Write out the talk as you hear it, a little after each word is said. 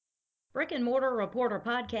Brick and Mortar Reporter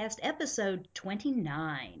Podcast, episode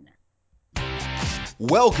 29.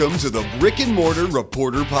 Welcome to the Brick and Mortar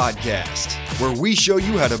Reporter Podcast, where we show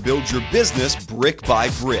you how to build your business brick by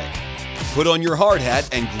brick. Put on your hard hat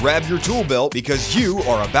and grab your tool belt because you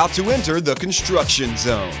are about to enter the construction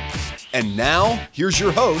zone. And now, here's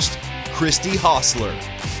your host, Christy Hostler.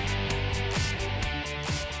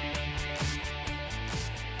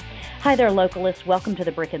 Hi there, localists. Welcome to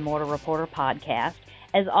the Brick and Mortar Reporter Podcast.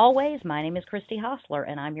 As always, my name is Christy Hostler,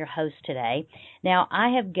 and I'm your host today. Now,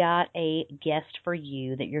 I have got a guest for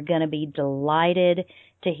you that you're going to be delighted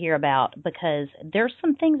to hear about because there's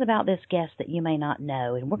some things about this guest that you may not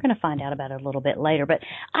know, and we're going to find out about it a little bit later. But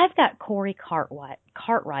I've got Corey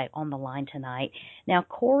Cartwright on the line tonight. Now,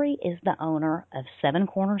 Corey is the owner of Seven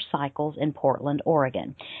Corners Cycles in Portland,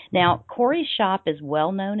 Oregon. Now, Corey's shop is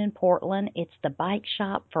well known in Portland. It's the bike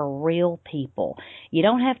shop for real people. You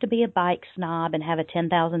don't have to be a bike snob and have a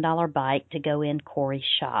 $10,000 bike to go in Corey's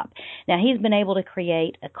shop. Now, he's been able to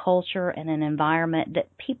create a culture and an environment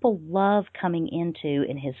that people love coming into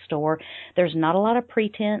in his store. There's not a lot of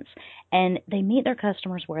pretense, and they meet their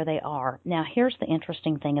customers where they are. Now, here's the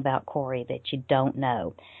interesting thing about Corey that you don't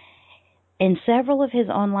know. In several of his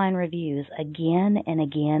online reviews, again and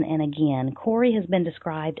again and again, Corey has been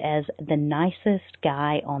described as the nicest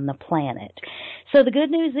guy on the planet. So the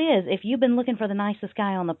good news is, if you've been looking for the nicest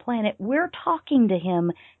guy on the planet, we're talking to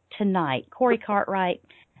him tonight. Corey Cartwright,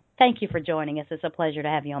 thank you for joining us. It's a pleasure to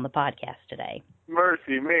have you on the podcast today.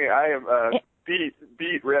 Mercy me, I am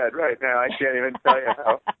beat red right now. I can't even tell you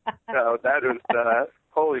how. No, that was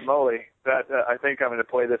holy moly. That I think I'm going to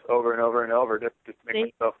play this over and over and over just to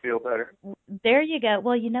make myself feel better. There you go.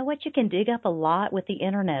 Well, you know what? You can dig up a lot with the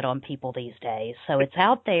internet on people these days. So it's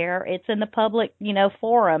out there. It's in the public,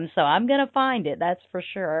 forum. So I'm going to find it. That's for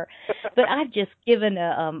sure. But I've just given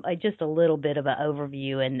just a little bit of an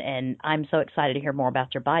overview, and I'm so excited to hear more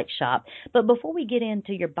about your bike shop. But before we get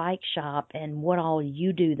into your bike shop and what all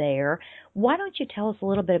you do there, why don't you tell us a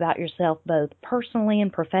little bit about yourself, both personally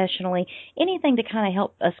and professionally? Anything to kind of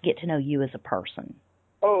help us get to know you as a person.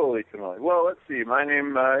 Holy tamale. Well, let's see. My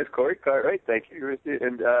name is Corey Cartwright. Thank you, Christy.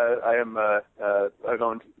 And I've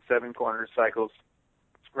owned Seven Corners Cycles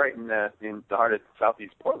right in the heart of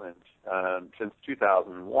Southeast Portland since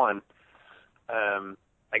 2001.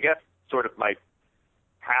 I guess sort of my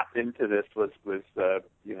path into this was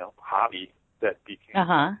hobby that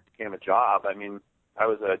became a job. I mean, I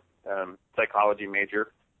was a psychology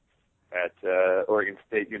major at Oregon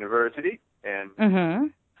State University,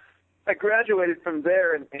 and I graduated from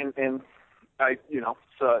there, and I,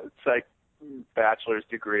 psych bachelor's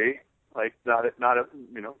degree, like not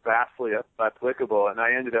vastly applicable, and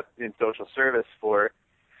I ended up in social service for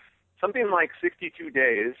something like 62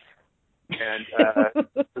 days, and it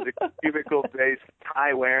was a cubicle-based,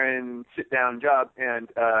 tie-wearing, sit-down job, and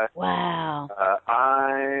wow,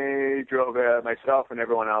 I drove myself and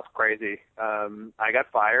everyone else crazy. I got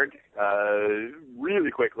fired really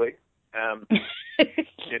quickly.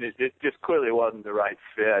 And it just clearly wasn't the right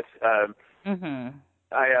fit. I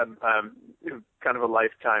am kind of a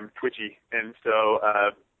lifetime twitchy, and so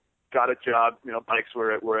got a job. Bikes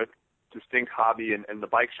were a distinct hobby, and the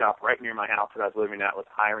bike shop right near my house that I was living at was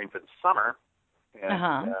hiring for the summer, and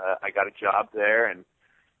I got a job there, and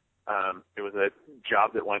it was a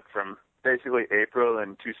job that went from basically April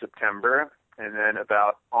into September, and then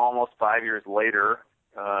about almost 5 years later,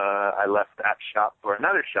 I left that shop for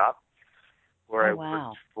another shop, where I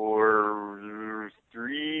worked for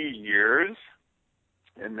 3 years,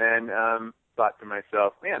 and then thought to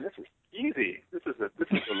myself, man, this is easy. This is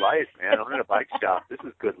the life, man. I'm in a bike shop. This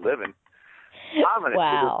is good living. I'm going to do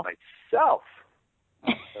this myself.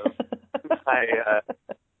 So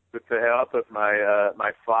with the help of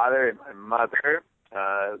my father and my mother,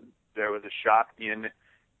 there was a shop in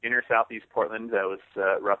inner Southeast Portland that was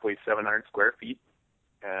roughly 700 square feet,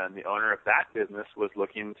 and the owner of that business was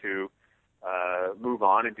looking to move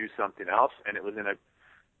on and do something else, and it was in a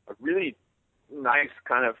really nice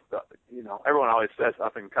kind of, everyone always says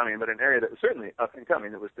up and coming, but an area that was certainly up and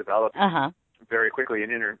coming, that was developed very quickly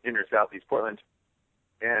in inner Southeast Portland.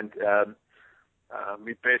 And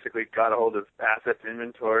we basically got a hold of assets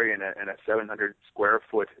inventory in a 700 square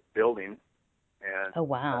foot building, and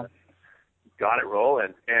got it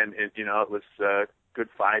rolling. And it was a good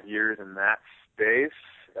 5 years in that space.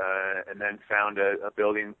 And then found a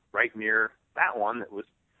building right near that one that was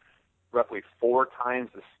roughly 4 times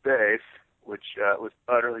the space, which was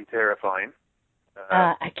utterly terrifying.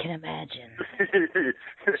 I can imagine.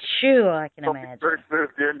 Sure, I can imagine. When we first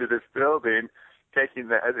moved into this building, taking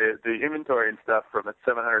the inventory and stuff from a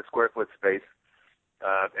 700 square foot space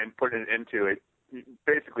and putting it into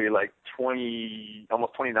basically like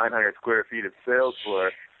almost 2,900 square feet of sales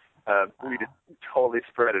floor. We just totally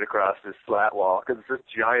spread it across this flat wall because it's this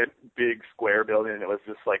giant, big square building, and it was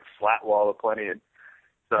just like flat wall of plenty. And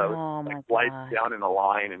so it was like lights down in a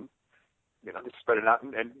line, and just spread it out.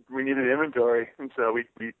 And we needed inventory, and so we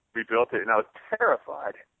built it. And I was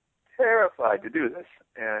terrified to do this,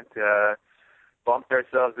 and bumped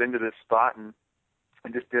ourselves into this spot and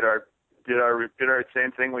just did our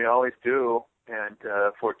same thing we always do. And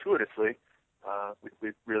fortuitously,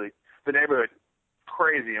 we really, the neighborhood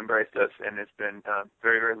crazy embraced us, and it's been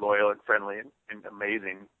very, very loyal and friendly and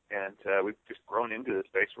amazing. And we've just grown into the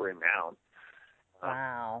space we're in now.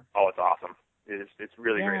 Wow. Oh, it's awesome. It's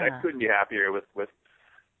really great. I couldn't be happier with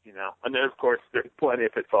and then of course there's plenty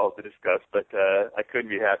of pitfalls to discuss, but I couldn't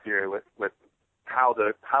be happier with how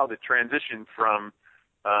the transition from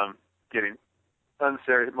getting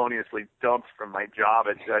unceremoniously dumped from my job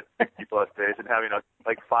at 60 plus days and having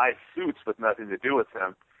like 5 suits with nothing to do with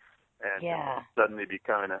them, and suddenly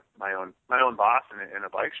becoming my own boss in a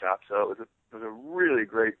bike shop. So it was a really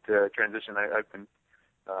great transition. I've been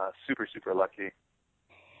super, super lucky.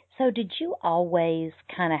 So did you always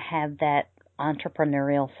kind of have that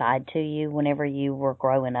entrepreneurial side to you whenever you were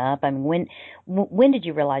growing up? I mean, when did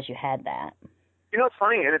you realize you had that? It's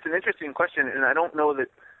funny, and it's an interesting question, and I don't know that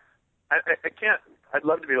I can't. I'd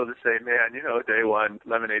love to be able to say, man, day one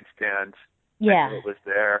lemonade stand. Yeah, it was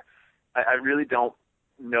there. I really don't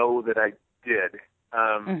know that I did.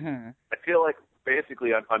 I feel like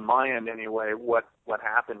basically on my end anyway, what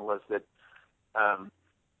happened was that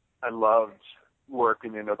I loved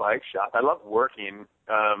working in a bike shop. I love working.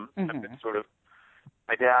 I've been sort of,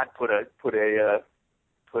 my dad put a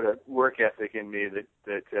work ethic in me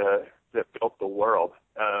that built the world.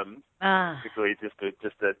 Basically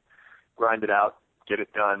just to grind it out, get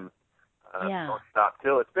it done, don't stop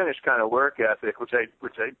till it's finished kind of work ethic, which I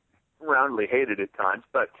roundly hated at times,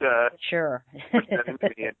 but sure. and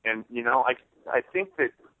I think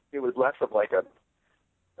that it was less of like a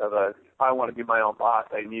I want to be my own boss,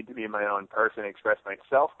 I need to be my own person, express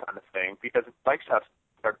myself kind of thing, because bike shops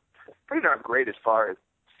are pretty darn great as far as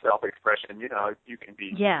self-expression. You can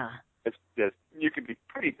be you can be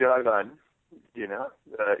pretty doggone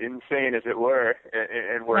insane, as it were,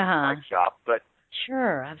 and work in a bike shop, but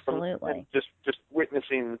sure, absolutely. Just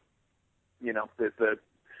witnessing, the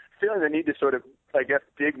feeling the need to sort of, I guess,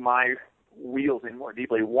 dig my wheels in more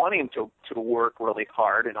deeply, wanting to work really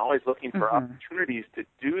hard and always looking for opportunities to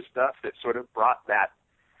do stuff that sort of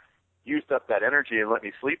used up that energy and let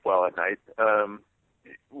me sleep well at night,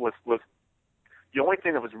 was the only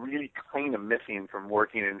thing that was really kind of missing from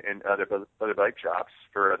working in other bike shops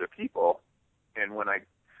for other people. And when I,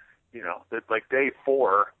 like day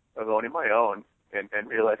 4 of owning my own and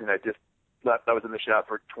realizing I just left, I was in the shop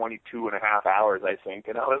for 22 and a half hours, I think.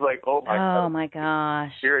 And I was like, oh my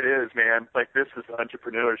gosh. Here it is, man. Like, this is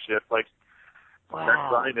entrepreneurship. Like, start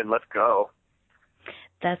grinding, let's go.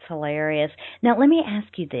 That's hilarious. Now, let me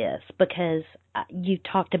ask you this, because you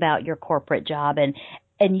talked about your corporate job, and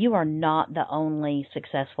you are not the only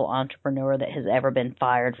successful entrepreneur that has ever been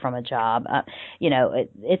fired from a job.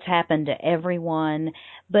 It's happened to everyone,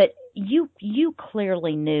 but you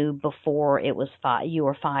clearly knew before it was you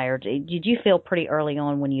were fired. Did you feel pretty early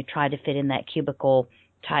on when you tried to fit in that cubicle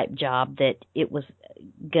type job that it was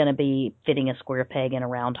going to be fitting a square peg in a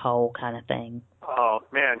round hole kind of thing? Oh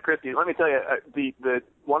man, Christy, let me tell you, the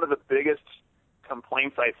one of the biggest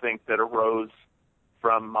complaints I think that arose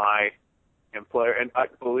from my employer, and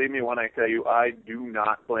believe me when I tell you, I do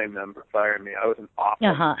not blame them for firing me. I was an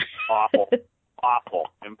awful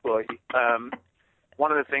employee.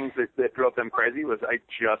 One of the things that drove them crazy was I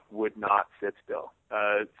just would not sit still.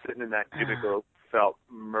 Sitting in that cubicle felt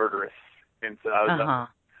murderous, and so I was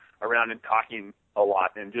around and talking a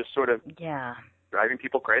lot and just sort of driving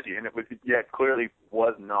people crazy. And it clearly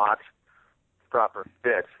was not proper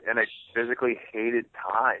fit, and I physically hated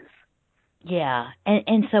ties. Yeah,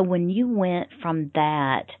 and so when you went from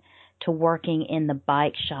that to working in the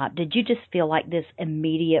bike shop, did you just feel like this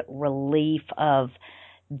immediate relief of,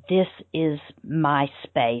 this is my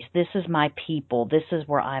space, this is my people, this is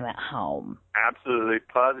where I'm at home? Absolutely,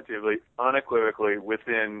 positively, unequivocally,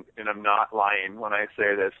 within, and I'm not lying when I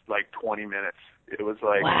say this, like 20 minutes. It was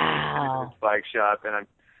like, wow. This bike shop, and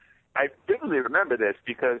I vividly remember this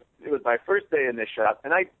because it was my first day in this shop,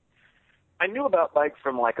 and I knew about bikes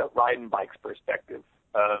from like a riding bikes perspective.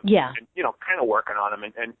 And, kind of working on them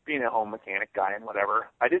and being a home mechanic guy and whatever.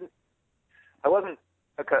 I wasn't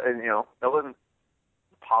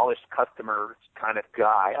polished customer kind of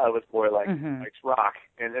guy. I was more like bikes rock.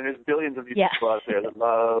 And there's billions of people out there that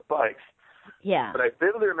love bikes. Yeah. But I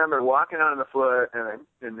vividly remember walking out on the floor,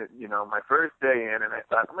 my first day in, and I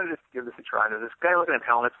thought, I'm going to just give this a try. There's this guy looking at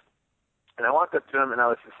helmets, and I walked up to him, and I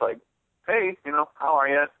was just like, hey, how are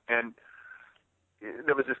you? And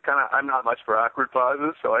there was just kind of, I'm not much for awkward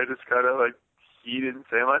pauses, so I just kind of like, he didn't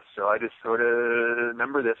say much, so I just sort of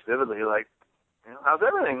remember this vividly, like, how's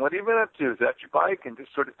everything? What have you been up to? Is that your bike? And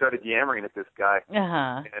just sort of started yammering at this guy.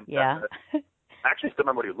 Uh-huh. And, yeah. I actually still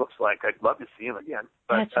remember what he looks like. I'd love to see him again.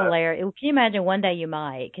 But, that's hilarious. Can you imagine one day you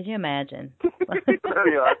might? Could you imagine? That'd be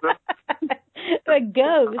awesome. A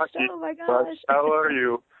ghost. Oh, my gosh. How are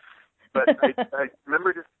you? But I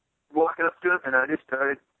remember just walking up to him, and I just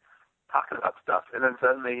started talking about stuff. And then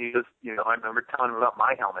suddenly he was, I remember telling him about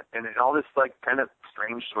my helmet. And all this, like, kind of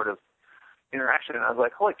strange sort of interaction. And I was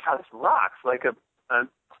like, holy cow, this rocks. Like, I'm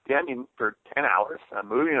standing for 10 hours. I'm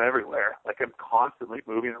moving everywhere. Like, I'm constantly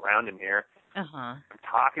moving around in here. Uh-huh. I'm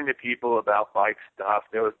talking to people about bike stuff.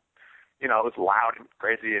 There was, it was loud and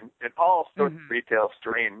crazy, and all sorts of retail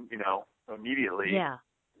strain, immediately. Yeah.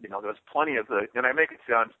 There was plenty of and I make it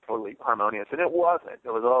sound totally harmonious, and it wasn't.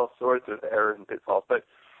 There was all sorts of errors and pitfalls, but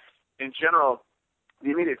in general,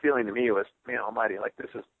 the immediate feeling to me was, man almighty, like this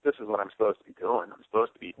is what I'm supposed to be doing. I'm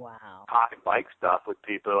supposed to be talking bike stuff with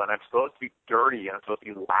people, and I'm supposed to be dirty, and I'm supposed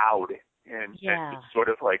to be loud, and just sort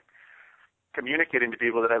of like communicating to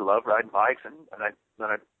people that I love riding bikes, and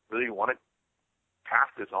I really want to pass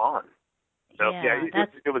this on. So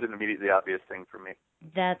it was an immediately obvious thing for me.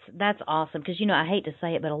 That's awesome because I hate to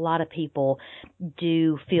say it, but a lot of people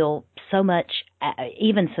do feel so much,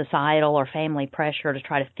 even societal or family pressure to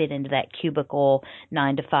try to fit into that cubicle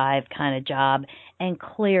 9-to-5 kind of job. And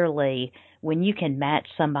clearly, when you can match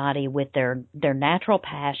somebody with their natural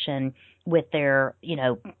passion, with their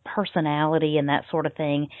personality and that sort of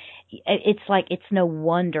thing, it's like it's no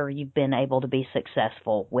wonder you've been able to be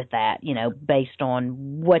successful with that, based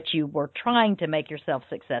on what you were trying to make yourself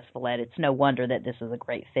successful at. It's no wonder that this is a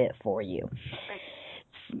great fit for you.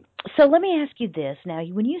 So let me ask you this. Now,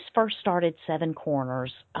 when you first started Seven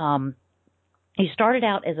Corners, you started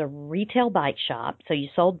out as a retail bike shop, so you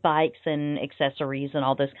sold bikes and accessories and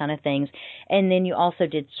all those kind of things, and then you also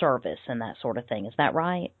did service and that sort of thing. Is that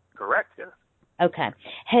right? Correct, yeah. Okay.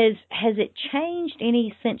 Has it changed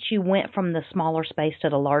any since you went from the smaller space to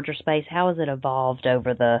the larger space? How has it evolved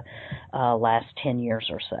over the last 10 years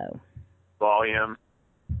or so? Volume,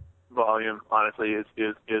 honestly, is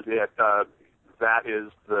it. That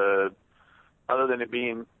is other than it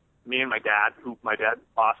being me and my dad,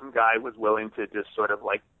 awesome guy, was willing to just sort of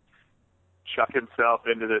like chuck himself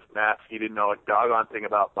into this mess. He didn't know a doggone thing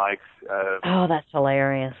about bikes. That's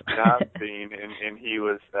hilarious. Nothing, and he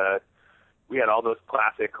was. We had all those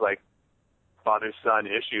classic like father-son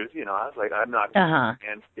issues. I was like, I'm not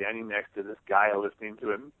standing next to this guy listening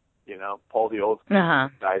to him, pull the old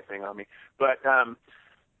guy thing on me. But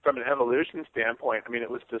from an evolution standpoint, I mean,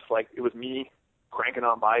 it was just like it was me cranking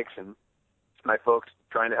on bikes and my folks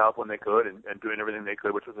trying to help when they could and doing everything they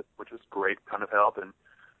could, which was great kind of help, and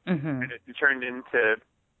it turned into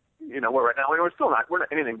where right now we're not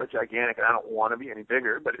anything but gigantic, and I don't want to be any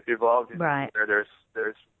bigger, but it evolved into where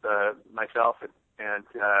there's myself and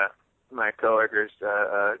my coworkers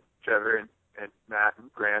Trevor and Matt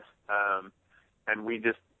and Grant, and we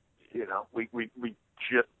just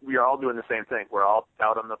we are all doing the same thing. We're all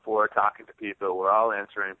out on the floor talking to people. We're all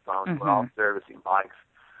answering phones. We're all servicing bikes.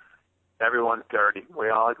 Everyone's dirty. We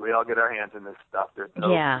all get our hands in this stuff. There's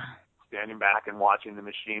no standing back and watching the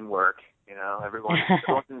machine work. Everyone's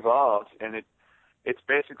involved, and it's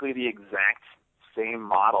basically the exact same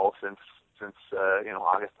model since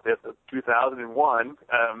August 5th of 2001.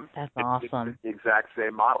 That's awesome. It's the exact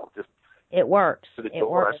same model. Just it works. It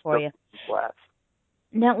works for you. Flats.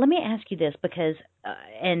 Now, let me ask you this because,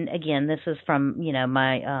 and again, this is from,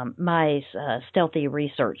 my stealthy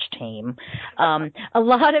research team. A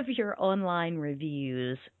lot of your online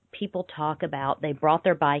reviews, people talk about they brought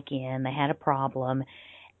their bike in, they had a problem,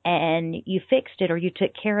 and you fixed it or you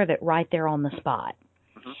took care of it right there on the spot.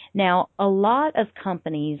 Now, a lot of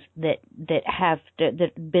companies that have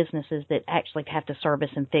the businesses that actually have to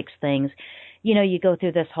service and fix things, you go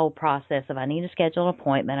through this whole process of I need to schedule an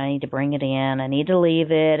appointment, I need to bring it in, I need to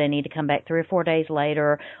leave it, I need to come back 3 or 4 days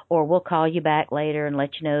later, or we'll call you back later and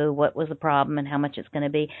let you know what was the problem and how much it's going to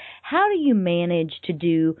be. How do you manage to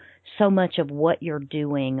do so much of what you're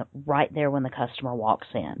doing right there when the customer walks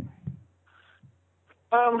in?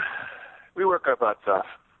 We work our butts off.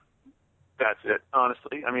 That's it,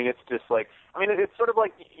 honestly. I mean, it's just like, it's sort of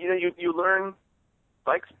like, you learn,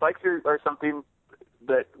 bikes are something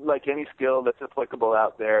that, like any skill that's applicable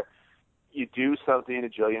out there, you do something a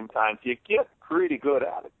jillion times, you get pretty good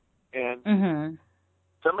at it. And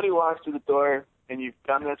somebody walks through the door and you've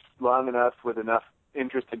done this long enough with enough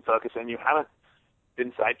interest and focus, and you haven't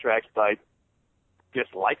been sidetracked by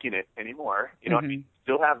disliking it anymore. You know, you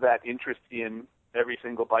still have that interest in every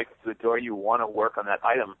single bike through the door. You want to work on that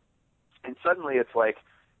item. And suddenly it's like,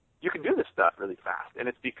 you can do this stuff really fast. And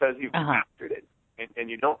it's because you've mastered it. And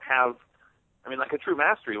you don't have, I mean, like a true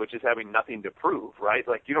mastery, which is having nothing to prove, right?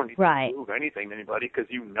 Like you don't need to prove anything to anybody because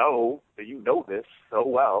you know that you know this so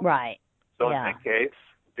well. Right. So in that case,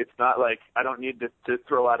 it's not like I don't need to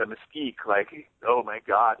throw out a mystique like, oh my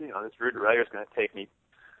God, you know, this rear derailleur is going to take me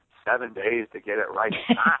 7 days to get it right.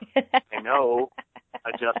 It's not. I know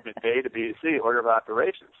adjustment A to B to C, order of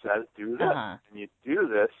operations says do this. And you do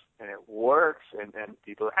this, and it works, and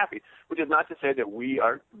people are happy. Which is not to say that we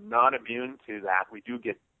are not immune to that. We do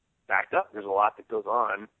get backed up. There's a lot that goes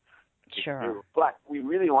on. Sure. But we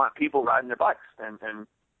really want people riding their bikes. And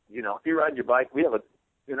you know, if you ride your bike, we have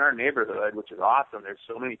in our neighborhood, which is awesome, there's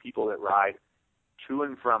so many people that ride to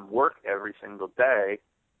and from work every single day,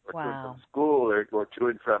 or to and from school, or to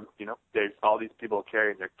and from, you know, there's all these people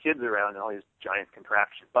carrying their kids around and all these giant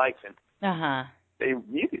contraption bikes, and they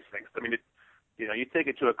need these things. I mean, you know, you take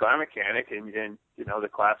it to a car mechanic and you know, the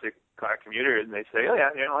classic car commuter, and they say, oh yeah,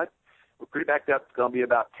 you know what, we're pretty backed up. It's going to be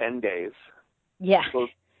about 10 days. Yeah. People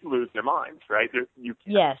lose their minds, right? You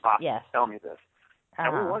can't tell me this.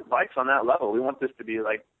 And we want bikes on that level. We want this to be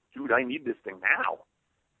like, dude, I need this thing now.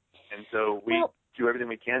 And so we do everything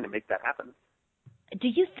we can to make that happen. Do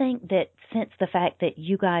you think that since the fact that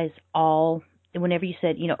you guys all, whenever you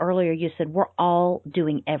said, you know, earlier you said we're all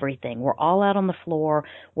doing everything. We're all out on the floor.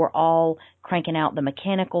 We're all cranking out the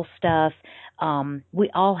mechanical stuff. We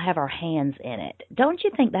all have our hands in it. Don't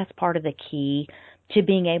you think that's part of the key to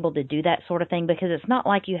being able to do that sort of thing? Because it's not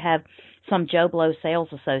like you have some Joe Blow sales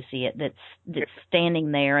associate that's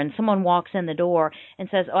standing there and someone walks in the door and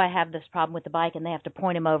says, oh, I have this problem with the bike, and they have to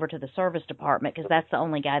point him over to the service department because that's the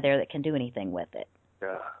only guy there that can do anything with it.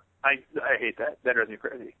 Yeah, I hate that. That drives me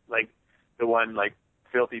crazy. Like the one like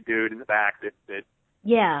filthy dude in the back that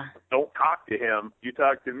don't talk to him. You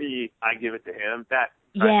talk to me, I give it to him.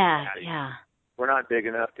 We're not big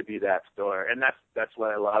enough to be that store, and that's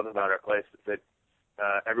what I love about our place is that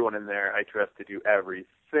everyone in there I trust to do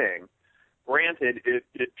everything. Granted,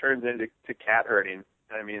 it turns into cat herding.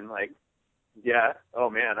 I mean, like, yeah, oh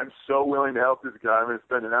man, I'm so willing to help this guy. I'm going to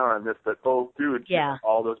spend an hour on this, but oh, dude,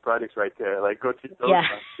 all those projects right there, like, go take those done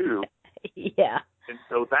too. And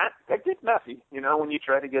so that gets messy, you know, when you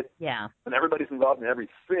try to get, when everybody's involved in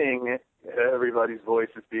everything, everybody's voice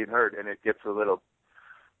is being heard, and it gets a little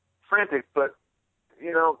frantic. But,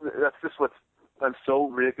 you know, that's just I'm so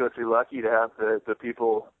ridiculously lucky to have the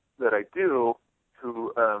people that I do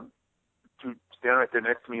who stand right there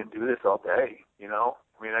next to me and do this all day, you know.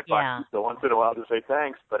 I mean, I talk to once in a while to say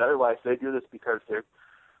thanks, but otherwise they do this because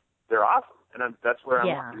they're awesome, and that's where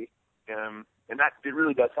I'm lucky. And that it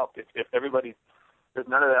really does help. If everybody, there's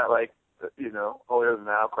none of that like, you know, holier than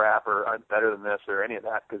thou crap or I'm better than this or any of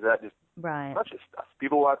that, because that just bunch of stuff.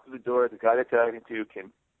 People walk through the door, the guy they're talking to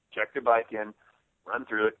can check their bike in, run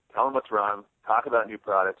through it, tell them what's wrong, talk about new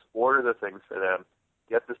products, order the things for them,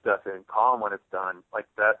 get the stuff in, call them when it's done. Like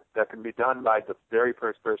that can be done by the very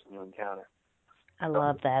first person you encounter. I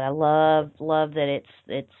love that. I love that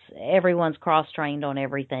it's everyone's cross-trained on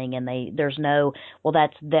everything, and there's no, well,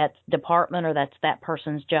 that's that department or that's that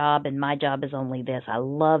person's job, and my job is only this. I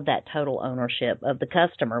love that total ownership of the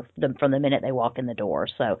customer from the minute they walk in the door.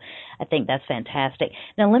 So I think that's fantastic.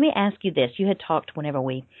 Now, let me ask you this. You had talked whenever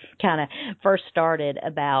we kind of first started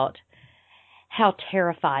about how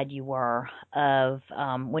terrified you were of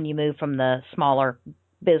when you moved from the smaller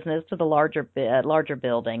business to the larger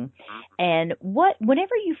building. And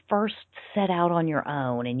whenever you first set out on your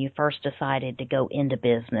own and you first decided to go into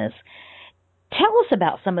business, tell us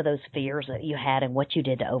about some of those fears that you had and what you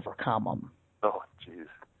did to overcome them. Oh, jeez.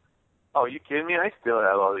 Oh, you kidding me? I still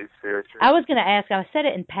have all these fears. I was going to ask, I said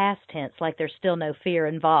it in past tense, like there's still no fear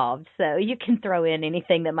involved. So you can throw in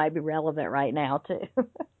anything that might be relevant right now, too.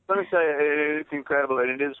 Let me tell you, it's incredible.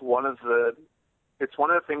 And it is one of the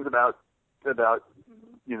things about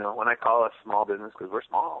you know, when I call us small business, because we're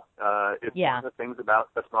small, it's one of the things about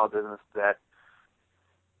a small business that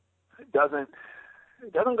doesn't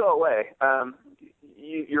go away.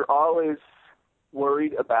 You're always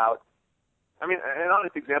worried about, I mean, an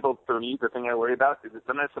honest example for me, the thing I worry about is that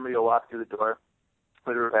sometimes somebody will walk through the door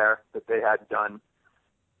with a repair that they had done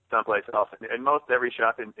someplace else. And most every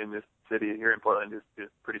shop in this city here in Portland is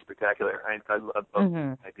pretty spectacular. I love both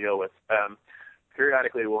I deal with.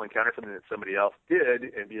 Periodically we'll encounter something that somebody else did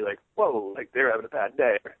and be like, whoa, like they're having a bad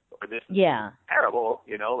day, or this is terrible,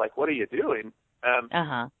 you know, like what are you doing? And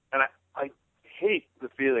I hate the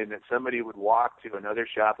feeling that somebody would walk to another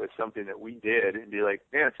shop with something that we did and be like,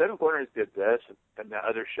 man, Seven Corners did this, and the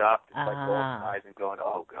other shop is like rolling eyes and going,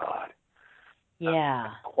 oh God. Yeah.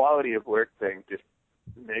 The quality of work thing just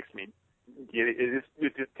makes me, it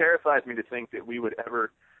just terrifies me to think that we would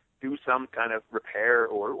ever do some kind of repair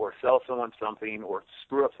or sell someone something or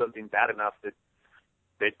screw up something bad enough that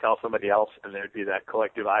they'd tell somebody else and there'd be that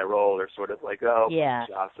collective eye roll or sort of like, oh, yeah,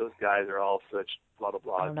 gosh, those guys are all such blah, blah,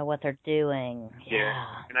 blah. I don't know what they're doing. Yeah.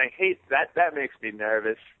 And I hate that. That makes me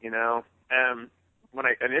nervous, you know. When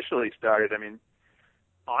I initially started, I mean,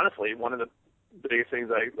 honestly, one of the biggest things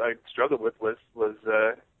I struggled with was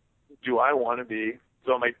do I want to be,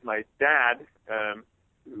 so my dad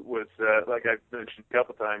was, like I've mentioned a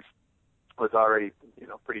couple times, was already, you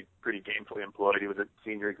know, pretty gainfully employed. He was a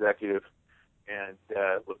senior executive and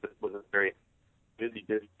was a very busy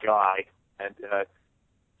guy. And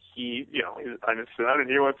he, you know, I'm a son and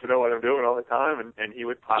he wants to know what I'm doing all the time. And he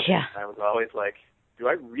would pop in. And I was always like, do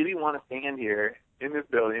I really want to stand here in this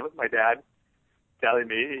building with my dad telling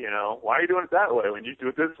me, you know, why are you doing it that way when you do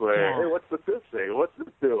it this way? Yeah. Hey, what's this say? What's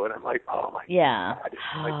this do? And I'm like, oh my God. Yeah.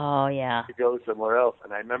 To go somewhere else.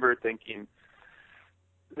 And I remember thinking,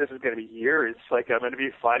 this is going to be years. Like I'm going to be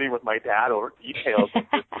fighting with my dad over details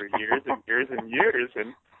for years and years and years.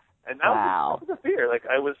 And that was a fear. Like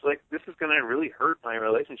I was like, this is going to really hurt my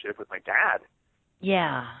relationship with my dad.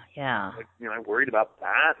 Yeah. Like, you know, I worried about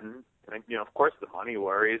that, and you know, of course, the money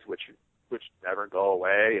worries, which never go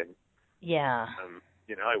away. And yeah.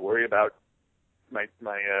 You know, I worry about my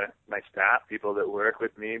staff, people that work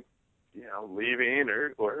with me, you know, leaving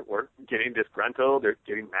or getting disgruntled or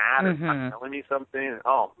getting mad or not telling me something.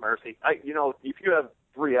 Oh, mercy. You know, if you have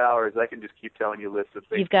 3 hours, I can just keep telling you lists of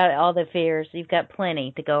things. You've got all the fears. You've got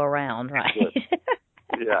plenty to go around, right?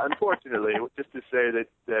 Yeah, unfortunately, just to say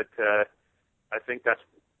that I think that's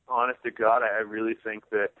honest to God. I really think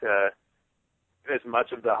that as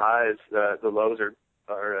much of the highs, the lows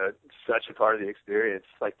are such a part of the experience.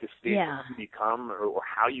 Like to see who you become or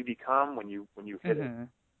how you become when you hit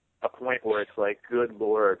a point where it's like, good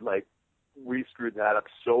Lord, like we screwed that up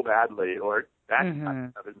so badly, or that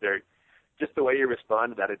is very. Just the way you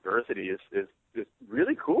respond to that adversity is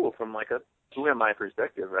really cool from like a who am I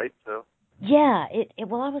perspective, right? So. Yeah,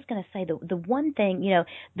 well, I was going to say the one thing, you know,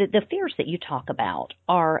 the fears that you talk about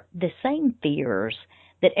are the same fears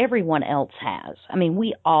that everyone else has. I mean,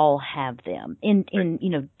 we all have them in you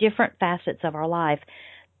know, different facets of our life.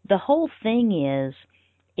 The whole thing is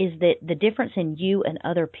that the difference in you and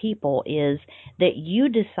other people is that you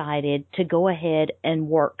decided to go ahead and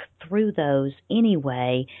work through those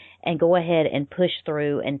anyway and go ahead and push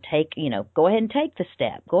through and go ahead and take the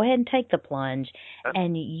step, go ahead and take the plunge,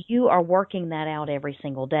 and you are working that out every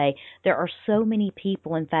single day. There are so many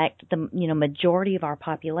people, in fact, the majority of our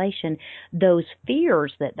population, those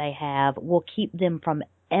fears that they have will keep them from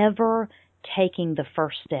ever taking the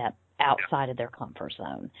first step outside of their comfort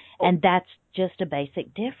zone. And that's just a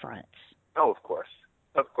basic difference. Oh, of course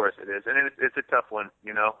it is. And it's a tough one,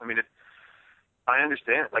 you know. I mean, I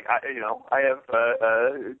understand. Like I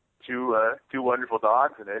have two wonderful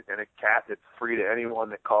dogs and a cat that's free to anyone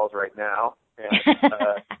that calls right now. And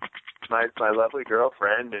my lovely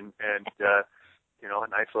girlfriend and you know, a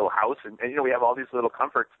nice little house and you know, we have all these little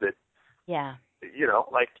comforts that you know,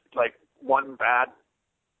 like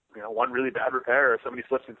one really bad repair, or somebody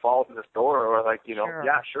slips and falls in the store, or like, you know,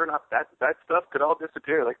 sure enough, that stuff could all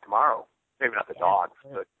disappear like tomorrow. Maybe not the dogs,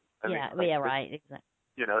 but right, exactly.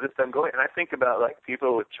 You know, just them going. And I think about like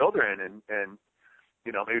people with children and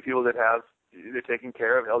you know, maybe people that they're taking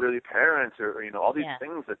care of elderly parents or you know, all these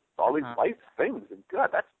things all these life things. And God,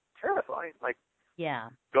 that's terrifying. Like,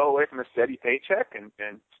 go away from a steady paycheck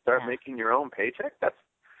and start making your own paycheck.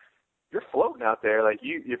 You're floating out there. Like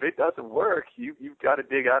if it doesn't work, you've got to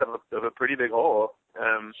dig out of a pretty big hole.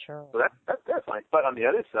 Sure. So that's terrifying. But on the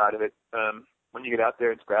other side of it, when you get out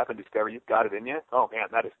there and scrap and discover you've got it in you, oh man,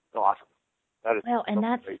 that is awesome. That is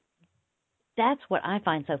great. That's what I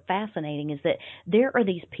find so fascinating, is that there are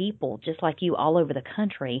these people just like you all over the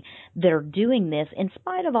country that are doing this in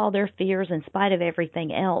spite of all their fears, in spite of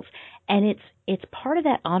everything else. And it's part of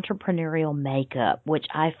that entrepreneurial makeup, which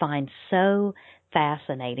I find so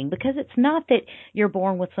fascinating, because it's not that you're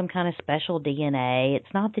born with some kind of special DNA.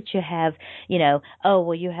 It's not that you have, you know,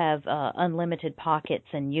 you have unlimited pockets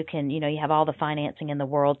and you can, you know, you have all the financing in the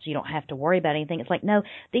world so you don't have to worry about anything. It's like, no,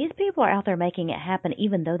 these people are out there making it happen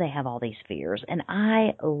even though they have all these fears. And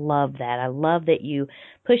I love that. I love that you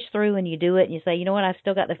push through and you do it and you say, you know what, I've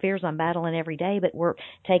still got the fears I'm battling every day, but we're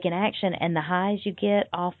taking action. And the highs you get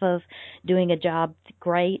off of doing a job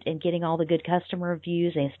great and getting all the good customer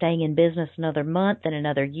reviews and staying in business another month month and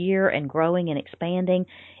another year and growing and expanding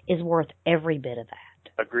is worth every bit of that.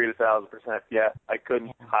 Agreed 1,000%. Yeah, I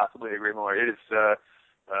couldn't possibly agree more. It is,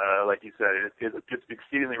 like you said, it's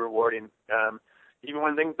exceedingly rewarding. Even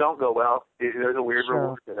when things don't go well, there's a weird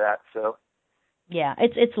reward to that. So. Yeah,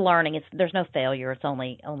 it's learning. There's no failure. It's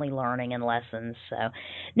only learning and lessons. So,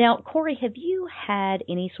 now, Corey, have you had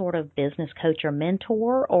any sort of business coach or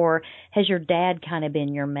mentor, or has your dad kind of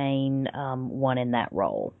been your main one in that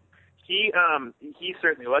role? He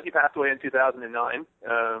certainly was. He passed away in 2009,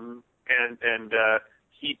 and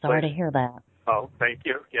he. Sorry to hear that. Oh, thank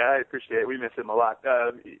you. Yeah, I appreciate it. We miss him a lot.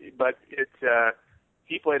 But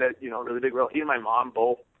he played a really big role. He and my mom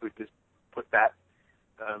both would just put that.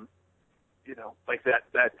 Like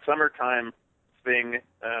that summertime thing.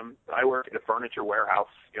 I worked at a furniture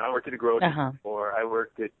warehouse. I worked at a grocery store. I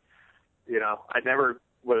worked at, I never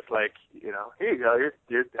was like, here you go,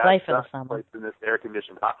 here's life of the summer. Placed in this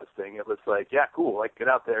air-conditioned office thing. It was like, yeah, cool. Like, get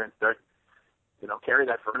out there and start, carry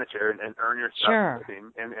that furniture and earn your stuff. Sure.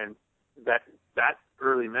 And that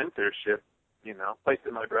early mentorship, placed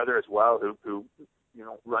in my brother as well, who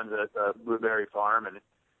runs a blueberry farm and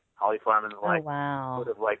Holly Farm and the like. Oh, wow.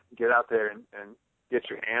 Sort of like get out there and get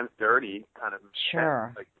your hands dirty kind of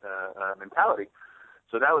mentality.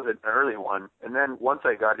 So that was an early one. And then once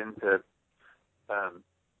I got into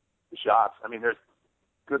the shops, I mean, there's,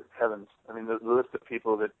 good heavens, I mean, the list of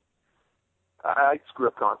people that I screw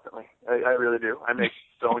up constantly. I really do. I make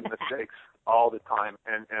so many mistakes all the time,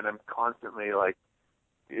 and I'm constantly like,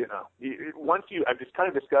 I've just kind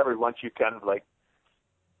of discovered once you kind of like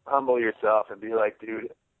humble yourself and be like,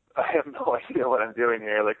 dude, I have no idea what I'm doing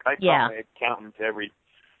here. Like, I call my accountant every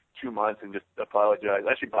 2 months and just apologize.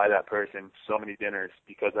 I should buy that person so many dinners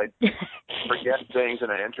because I forget things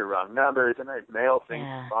and I enter wrong numbers and I mail things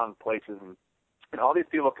to wrong places. And all these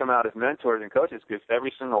people come out as mentors and coaches because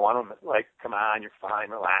every single one of them is like, come on, you're fine,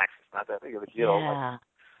 relax. It's not that big of a deal. Yeah.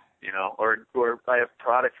 Like, or I have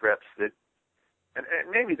product reps that, and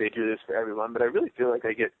maybe they do this for everyone, but I really feel like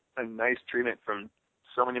I get a nice treatment from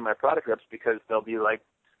so many of my product reps because they'll be like,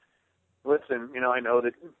 listen, I know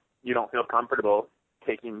that you don't feel comfortable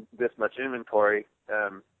taking this much inventory.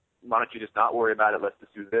 Why don't you just not worry about it? Let's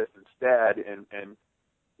just do this instead. And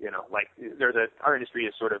like our industry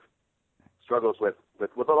is sort of struggles with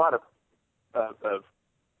a lot of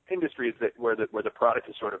industries where the product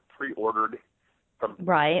is sort of pre-ordered from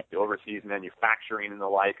the overseas manufacturing and the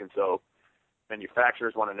like. And so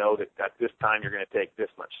manufacturers want to know that at this time you're going to take this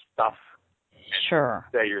much stuff. Sure.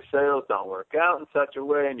 Say your sales don't work out in such a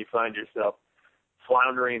way, and you find yourself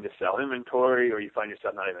floundering to sell inventory, or you find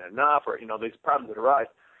yourself not even enough, or these problems that arise.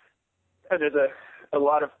 And there's a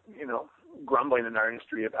lot of grumbling in our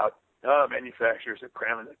industry about manufacturers are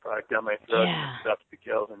cramming the product down my throat and stuff to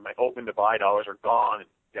kill, and my open to buy dollars are gone, and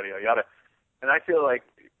yada yada yada. And I feel like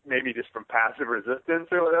maybe just from passive resistance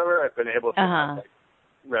or whatever, I've been able to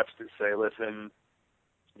reps to say, listen,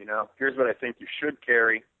 here's what I think you should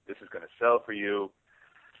carry. This is going to sell for you.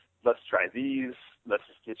 Let's try these. Let's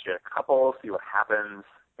just get you a couple, see what happens.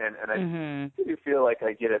 And I do feel like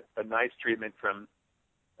I get a nice treatment from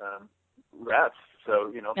reps.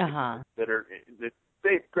 So people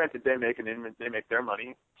that granted they make their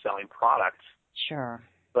money selling products. Sure.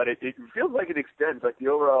 But it feels like it extends. Like the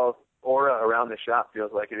overall aura around the shop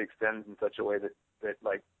feels like it extends in such a way that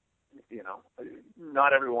like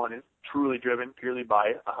not everyone is truly driven purely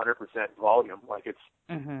by 100% volume. Like it's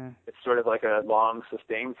sort of like a long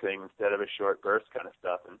sustained thing instead of a short burst kind of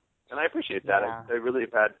stuff. And I appreciate that. Yeah. I really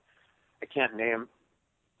have had, I can't name,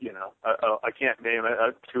 I can't name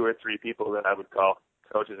 2 or 3 people that I would call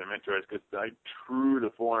coaches or mentors because I true to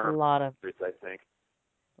form. A lot of, I think.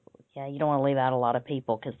 Yeah, you don't want to leave out a lot of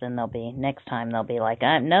people because then next time they'll be like,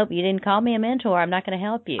 nope, you didn't call me a mentor. I'm not going to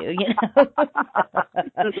help you.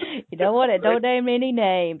 You don't want it. Don't name any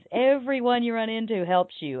names. Everyone you run into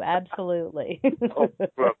helps you. Absolutely.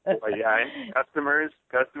 Yeah. Customers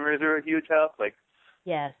are a huge help. Like,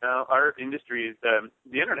 yes. Our industry is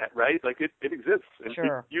the internet, right? Like it exists and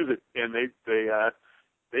people use it, and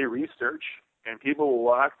they research, and people will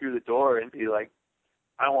walk through the door and be like,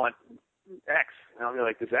 I want X, and I'll be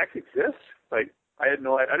like, does X exist? Like, I didn't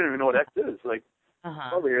even know what X is. Like,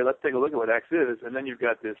 over here, let's take a look at what X is, and then you've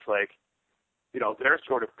got this like, they're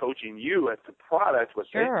sort of coaching you as the product,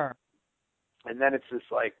 and then it's just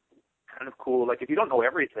like kind of cool. Like if you don't know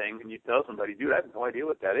everything and you tell somebody, dude, I have no idea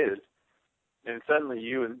what that is, and suddenly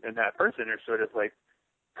you and that person are sort of like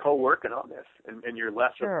co-working on this, and you're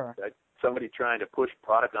less of like somebody trying to push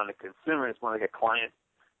product on the consumer. It's more like a client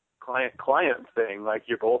thing. Like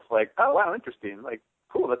you're both like, oh wow, interesting. Like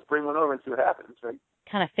cool, let's bring one over and see what happens. Right?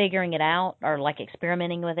 Kind of figuring it out or like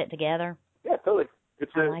experimenting with it together. Yeah, totally.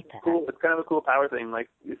 It's I a like that. cool. It's kind of a cool power thing. Like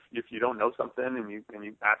if you don't know something and you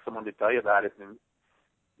ask someone to tell you about it, then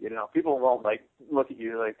people won't like look at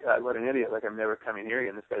you like what an idiot. Like I'm never coming here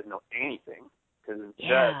again. This guy doesn't know anything. Because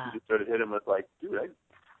instead you just sort of hit him with like, dude,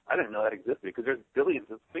 I didn't know that existed, because there's billions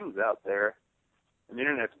of things out there, and the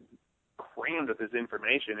internet's crammed with this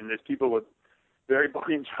information, and there's people with very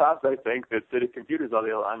boring jobs, I think, that sit at computers all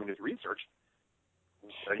day long and just research.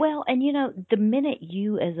 Well, and the minute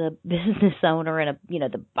you as a business owner and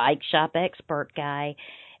the bike shop expert guy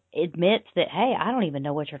admits that, hey, I don't even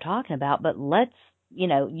know what you're talking about, but let's,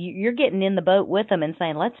 you're getting in the boat with them and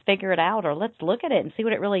saying, let's figure it out, or let's look at it and see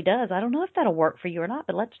what it really does. I don't know if that'll work for you or not,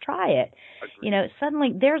 but let's try it. Agreed.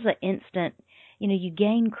 Suddenly there's an instant, you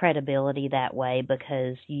gain credibility that way,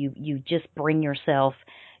 because you just bring yourself,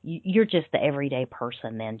 you're just the everyday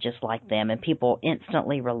person then, just like them, and people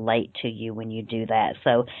instantly relate to you when you do that.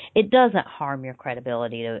 So it doesn't harm your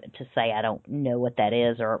credibility to say, I don't know what that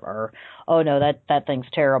is, or oh no, that thing's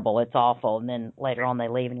terrible, it's awful, and then later on they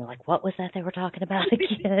leave and you're like, what was that they were talking about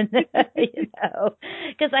again?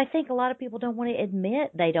 Because I think a lot of people don't want to admit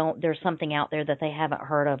there's something out there that they haven't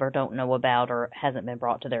heard of or don't know about or hasn't been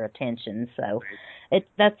brought to their attention. So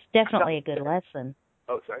that's definitely a good lesson.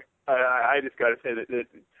 Oh, sorry. I just got to say that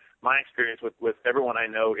my experience with everyone I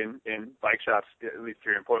know in bike shops, at least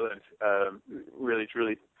here in Portland, really,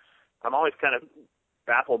 truly, I'm always kind of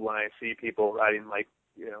baffled when I see people writing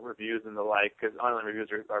reviews and the like, because online reviews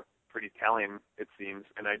are pretty telling, it seems,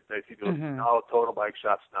 and I see people, total bike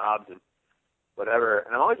shop snobs and whatever,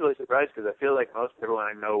 and I'm always really surprised, because I feel like most everyone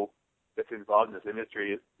I know that's involved in this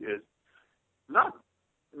industry is not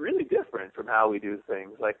really different from how we do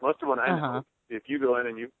things. Like most everyone I know, if you go in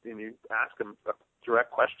and you ask them a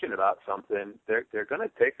direct question about something, they're going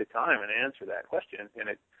to take the time and answer that question, and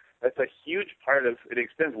that's a huge part of it.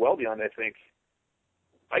 Extends well beyond, I think,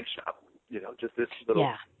 bike shop. Just this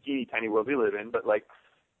little teeny tiny world we live in. But like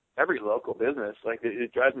every local business, like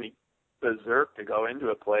it drives me berserk to go into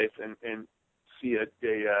a place and see a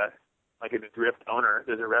Drift owner.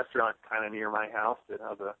 There's a restaurant kind of near my house that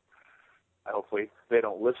has hopefully they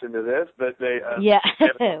don't listen to this, but they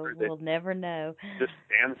we'll never know. Just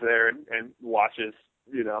stands there and watches,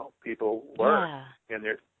 people work, and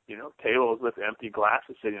there's tables with empty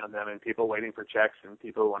glasses sitting on them, and people waiting for checks, and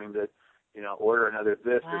people wanting to, order another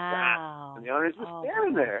this or that, and the owner's just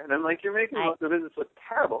standing there, and I'm like, you're making the business look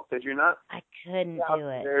terrible because you're not. I couldn't do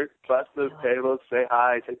it. There, bust those tables, say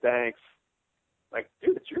hi, say thanks. Like,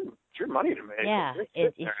 dude, it's your money to make. Yeah,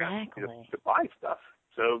 exactly. To buy stuff.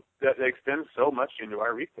 So that extends so much into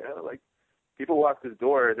our retail. Like, people walk through the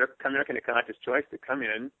door, they're making a conscious choice to come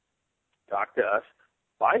in, talk to us,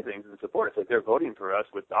 buy things, and support us. Like, they're voting for us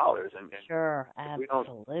with dollars. And sure,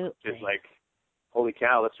 absolutely. We don't just like, holy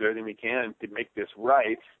cow, let's do everything we can to make this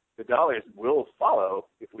right. The dollars will follow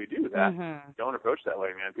if we do that. Don't approach that way,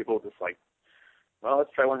 man. People just like, well,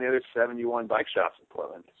 let's try one of the other 71 bike shops in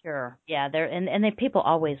Portland. Sure. Yeah, people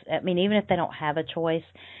always, even if they don't have a choice,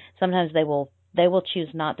 sometimes they will choose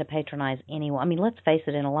not to patronize anyone. I mean, let's face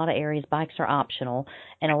it, in a lot of areas, bikes are optional,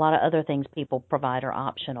 and a lot of other things people provide are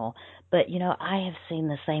optional. But, I have seen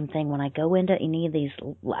the same thing when I go into any of these.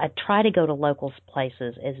 I try to go to local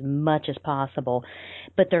places as much as possible.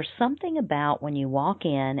 But there's something about when you walk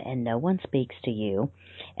in and no one speaks to you,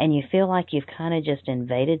 and you feel like you've kind of just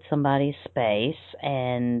invaded somebody's space,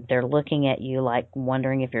 and they're looking at you like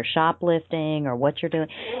wondering if you're shoplifting or what you're doing.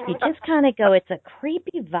 You just kind of go, it's a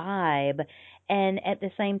creepy vibe. And at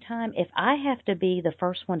the same time, if I have to be the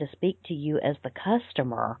first one to speak to you as the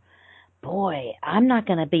customer, boy, I'm not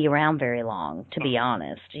going to be around very long, to be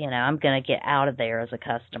honest. I'm going to get out of there as a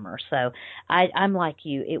customer. So I'm like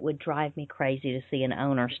you. It would drive me crazy to see an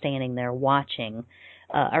owner standing there watching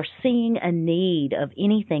or seeing a need of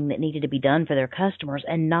anything that needed to be done for their customers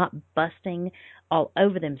and not busting all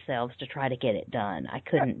over themselves to try to get it done. I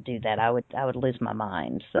couldn't do that. I would lose my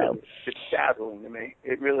mind. So it's dazzling to me.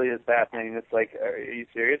 It really is fascinating. It's like, are you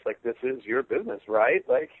serious? Like, this is your business, right?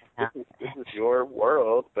 Like, this is your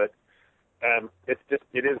world. But it's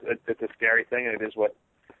a scary thing, and it is what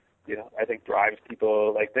I think drives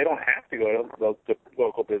people. Like, they don't have to go to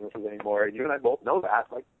local businesses anymore. You and I both know that.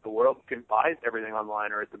 Like, the world can buy everything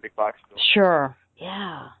online or at the big box store. Sure.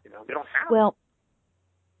 Yeah. They don't have. Well.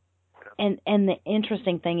 And the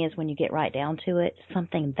interesting thing is when you get right down to it,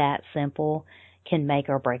 something that simple can make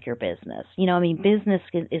or break your business. I mean, business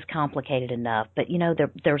is complicated enough, but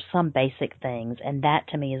there's some basic things, and that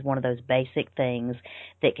to me is one of those basic things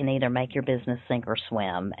that can either make your business sink or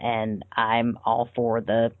swim. And I'm all for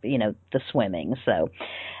the swimming. So,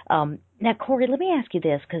 now, Corey, let me ask you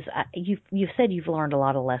this, because you've said you've learned a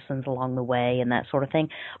lot of lessons along the way and that sort of thing.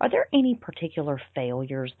 Are there any particular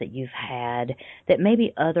failures that you've had that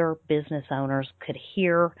maybe other business owners could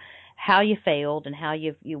hear how you failed and how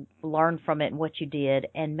you learned from it and what you did,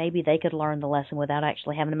 and maybe they could learn the lesson without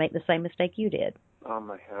actually having to make the same mistake you did? Oh,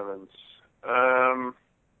 my heavens. God,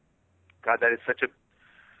 that is such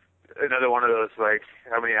another one of those, like,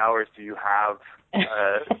 how many hours do you have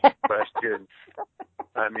questions.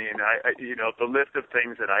 I mean, I the list of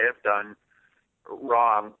things that I have done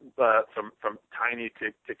wrong, from tiny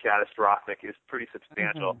to catastrophic, is pretty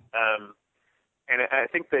substantial. Mm-hmm. And I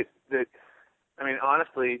think that I mean,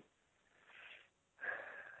 honestly,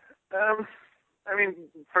 I mean,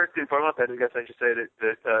 first and foremost, I guess I should say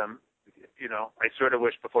that I sort of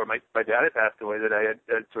wish before my dad had passed away that I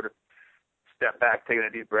had sort of stepped back, taken a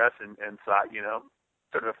deep breath, and thought,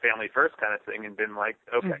 sort of a family first kind of thing, and been like,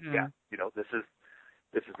 okay, mm-hmm. yeah, this is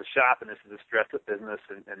the shop and this is the stress of business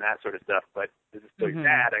and that sort of stuff. But this is so mm-hmm.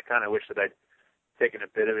 sad. I kind of wish that I'd taken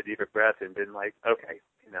a bit of a deeper breath and been like, okay,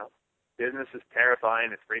 business is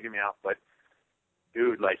terrifying. It's freaking me out, but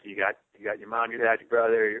dude, like you got your mom, your dad, your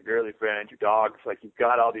brother, your girly friend, your dogs. Like you've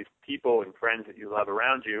got all these people and friends that you love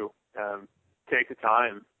around you. Take the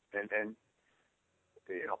time and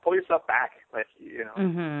pull yourself back. Like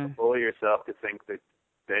mm-hmm. bully yourself to think that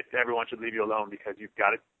everyone should leave you alone because you've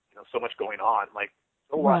got so much going on. Like,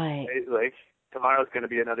 so what? Right. Like tomorrow's going to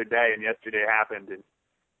be another day, and yesterday happened, and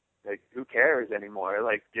like who cares anymore?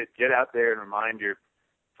 Like get out there and remind your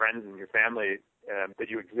friends and your family that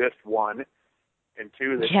you exist. One, and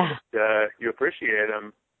two, that you appreciate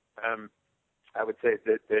them. I would say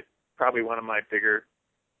that probably one of my bigger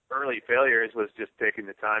early failures was just taking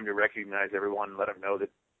the time to recognize everyone and let them know that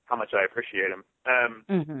how much I appreciate them.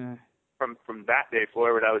 Mm-hmm. From that day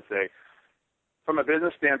forward, I would say, from a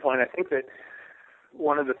business standpoint, I think that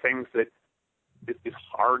one of the things that is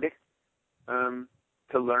hard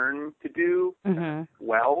to learn to do mm-hmm.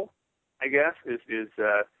 well, I guess, is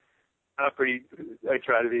I'm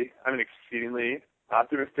an exceedingly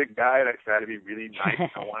optimistic guy, and I try to be really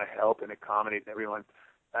nice. I want to help and accommodate everyone.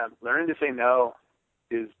 Learning to say no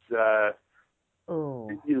is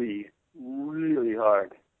really, really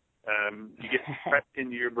hard. You get pressed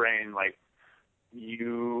into your brain like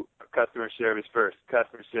customer service first,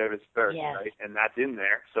 yes. right? And that's in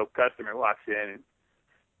there. So customer walks in,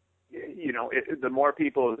 and the more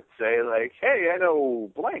people that say like, "Hey, I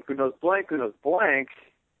know blank who knows blank who knows blank,"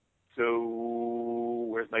 so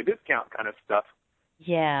where's my discount kind of stuff?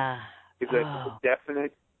 Yeah, is a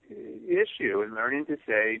definite issue. And learning to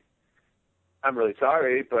say, "I'm really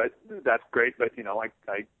sorry, but that's great, but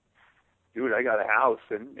I got a house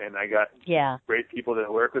and I got great people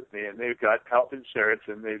that work with me, and they've got health insurance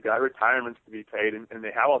and they've got retirements to be paid, and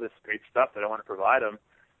they have all this great stuff that I want to provide them,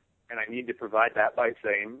 and I need to provide that by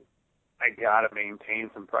saying I got to maintain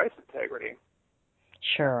some price integrity."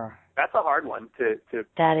 Sure. That's a hard one to.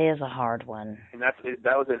 That is a hard one. And that was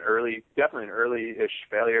definitely an early-ish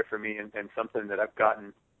failure for me, and something that I've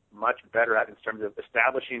gotten much better at in terms of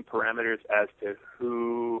establishing parameters as to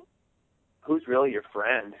who's really your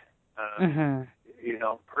friend. Mm-hmm.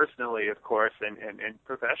 Personally, of course, and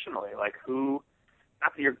professionally, like who,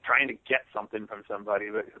 not that you're trying to get something from somebody,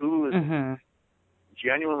 but who is mm-hmm.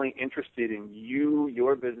 genuinely interested in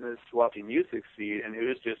your business, watching you succeed, and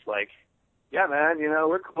who's just like, yeah, man,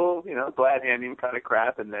 we're cool, glad handing kind of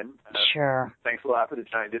crap, and then sure, thanks a lot for the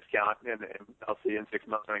giant discount, and I'll see you in 6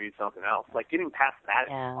 months when I need something else. Like getting past that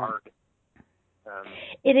is hard.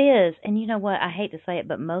 It is, and you know what? I hate to say it,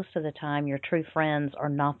 but most of the time, your true friends are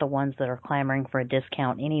not the ones that are clamoring for a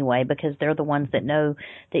discount anyway, because they're the ones that know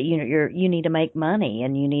that you need to make money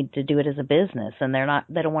and you need to do it as a business, and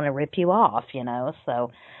they don't want to rip you off, So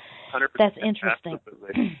 100%, that's interesting.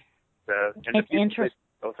 Absolutely. It's interesting.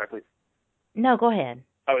 Oh, sorry, please. No, go ahead.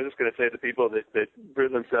 I was just going to say the people that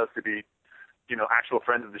prove themselves to be, actual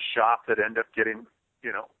friends of the shop that end up getting,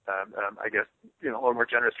 I guess, a little more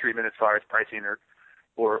generous treatment as far as pricing or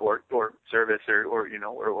service or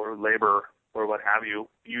labor or what have you,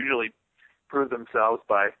 usually prove themselves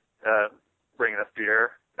by bringing us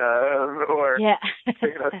beer or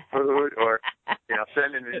bringing us food or,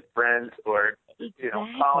 sending in friends or,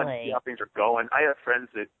 calling to see how things are going. I have friends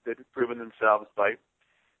that have proven themselves by,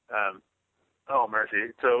 oh,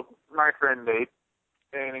 mercy. So my friend Nate,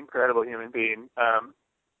 an incredible human being,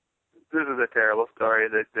 this is a terrible story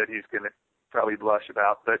that he's going to probably blush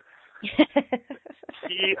about, but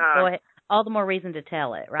He, Go ahead. All the more reason to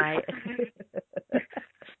tell it, right?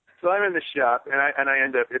 So I'm in the shop, and I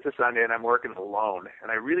end up, it's a Sunday, and I'm working alone.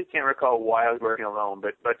 And I really can't recall why I was working alone,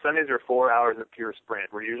 but Sundays are 4 hours of pure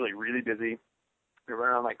sprint. We're usually really busy. We run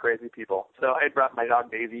around like crazy people. So I brought my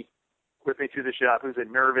dog Daisy with me to the shop, who's a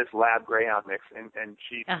nervous lab greyhound mix, and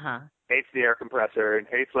she hates the air compressor and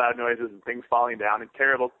hates loud noises and things falling down and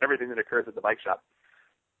everything that occurs at the bike shop.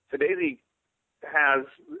 So Daisy has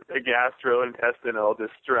a gastrointestinal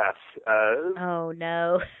distress oh,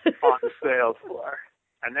 no. on the sales floor.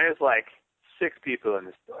 And there's like 6 people in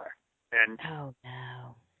the store. And oh,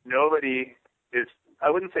 no. Nobody is,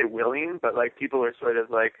 I wouldn't say willing, but like people are sort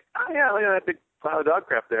of like, oh yeah, look at that big pile of dog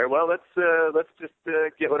crap there. Well, let's just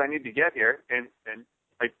get what I need to get here. And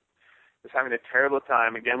I was having a terrible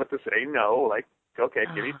time again with the say no, like, okay,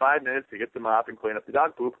 give me 5 minutes to get the mop and clean up the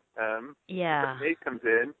dog poop. Yeah. The maid comes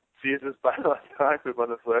in, sees this pile of dog poop on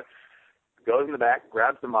the floor, goes in the back,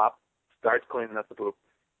 grabs the mop, starts cleaning up the poop,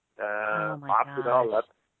 mops it all up,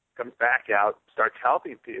 comes back out, starts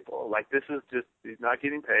helping people. Like, this is just, he's not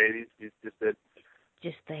getting paid. He's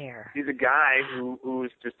just there. He's a guy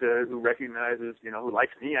who's just who recognizes, who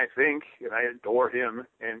likes me, I think, and I adore him.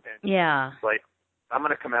 And yeah, like, I'm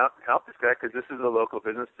gonna come out and help this guy because this is a local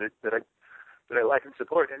business that I like and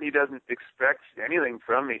support. And he doesn't expect anything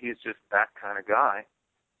from me. He's just that kind of guy.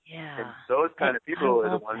 Yeah. And those kind of people are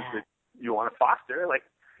the ones that you want to foster. Like,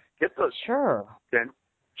 get those. Sure. And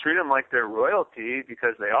treat them like they're royalty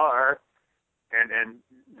because they are, and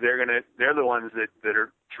they're the ones that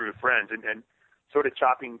are true friends. And sort of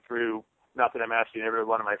chopping through, not that I'm asking every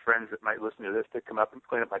one of my friends that might listen to this to come up and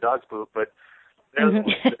clean up my dog's poop, but they're the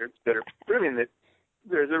ones that are proving that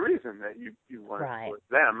there's a reason that you want to support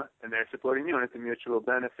them, and they're supporting you, and it's a mutual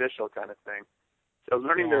beneficial kind of thing. So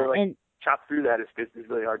learning to chop through that is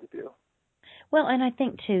really hard to do. Well, and I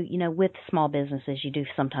think too, with small businesses, you do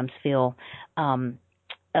sometimes feel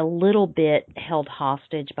a little bit held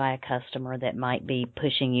hostage by a customer that might be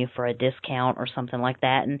pushing you for a discount or something like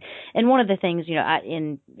that. And one of the things,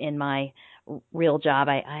 in my real job,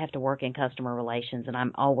 I have to work in customer relations, and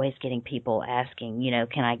I'm always getting people asking,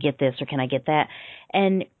 can I get this or can I get that?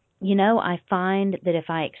 And, I find that if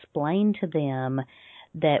I explain to them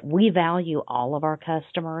that we value all of our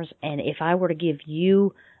customers, and if I were to give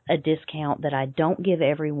you a discount that I don't give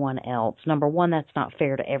everyone else, number one, that's not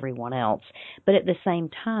fair to everyone else. But at the same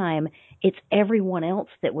time, it's everyone else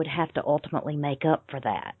that would have to ultimately make up for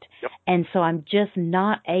that. Yep. And so I'm just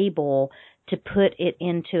not able to put it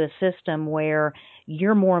into a system where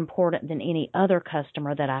you're more important than any other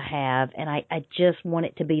customer that I have, and I just want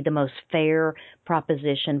it to be the most fair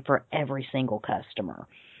proposition for every single customer.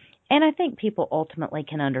 And I think people ultimately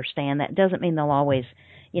can understand that. Doesn't mean they'll always,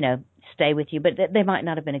 stay with you, but they might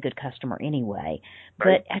not have been a good customer anyway.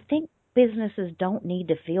 Right. But I think businesses don't need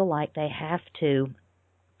to feel like they have to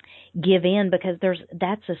give in, because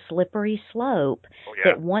that's a slippery slope. Oh,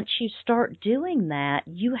 yeah. That once you start doing that,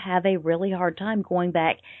 you have a really hard time going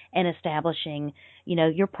back and establishing,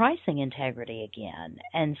 your pricing integrity again.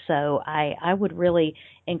 And so I would really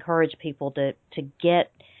encourage people to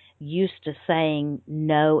get used to saying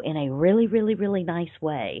no in a really, really, really nice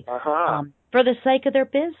way. For the sake of their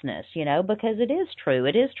business, because it is true.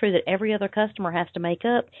 It is true that every other customer has to make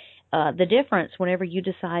up the difference whenever you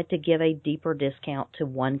decide to give a deeper discount to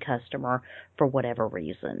one customer for whatever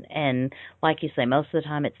reason. And like you say, most of the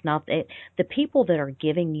time it's not the people that are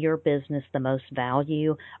giving your business the most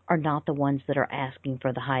value are not the ones that are asking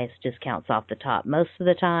for the highest discounts off the top. Most of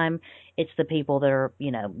the time it's the people that are,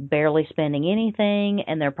 barely spending anything,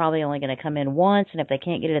 and they're probably only going to come in once, and if they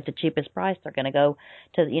can't get it at the cheapest price, they're going to go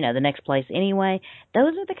to, the next place anyway.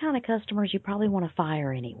 Those are the kind of customers you probably want to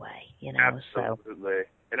fire anyway, Absolutely. So.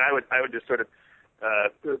 And I would just sort of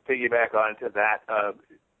piggyback onto that.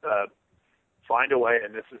 Find a way,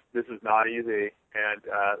 and this is not easy, and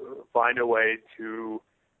find a way to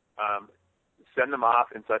send them off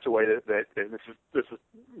in such a way that and this is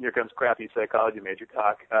here comes crappy psychology major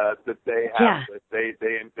talk, that they have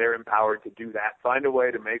they're empowered to do that. Find a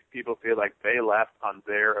way to make people feel like they left on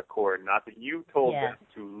their accord, not that you told them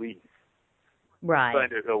to leave. Right.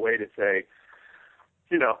 Find a way to say,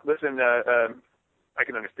 listen, I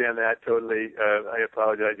can understand that totally. I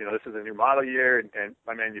apologize. This is a new model year, and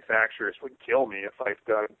my manufacturers would kill me if I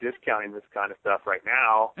started discounting this kind of stuff right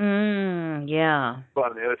now. Yeah.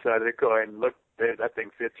 But on the other side of the coin, look, that thing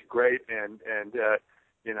fits great, and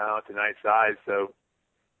it's a nice size. So,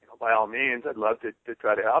 by all means, I'd love to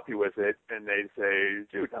try to help you with it. And they'd say,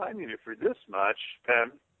 dude, I need it for this much.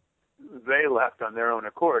 And they left on their own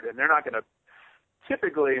accord, and they're not going to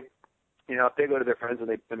typically. if they go to their friends and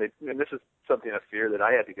this is something, a fear that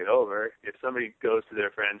I had to get over. If somebody goes to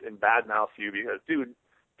their friends and badmouths you because dude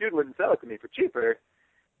wouldn't sell it to me for cheaper,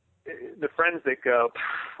 the friends that go,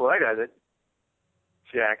 well, that guy's a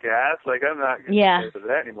jackass, like I'm not going to pay for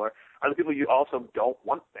that anymore, are the people you also don't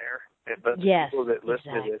want there. But the people that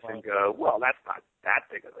listen to this and go, well, that's not that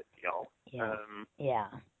big of a deal.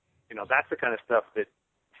 That's the kind of stuff that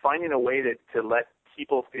finding a way to let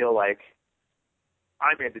people feel like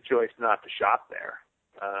I made the choice not to shop there.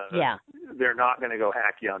 They're not going to go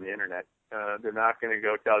hack you on the internet. They're not going to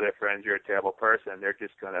go tell their friends you're a terrible person. They're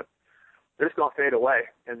just going to fade away,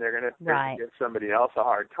 and they're going to give somebody else a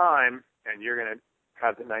hard time, and you're going to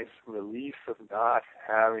have the nice relief of not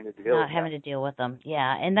having to deal with them.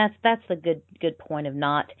 Yeah, and that's the good point of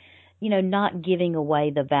not giving away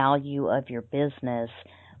the value of your business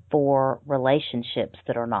for relationships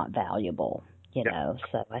that are not valuable.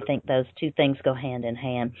 So I think those two things go hand in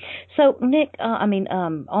hand. So Nick, on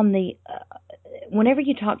the whenever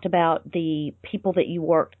you talked about the people that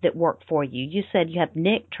work for you, you said you have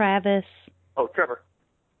Nick, Travis. Oh, Trevor.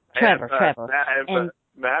 Trevor.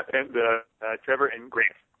 Matt and Trevor and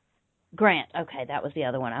Grant. Grant. Okay, that was the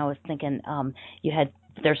other one. I was thinking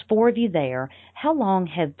there's 4 of you there. How long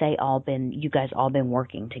have you guys all been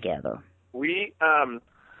working together? We,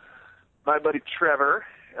 my buddy Trevor,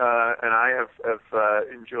 and I have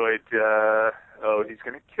enjoyed, he's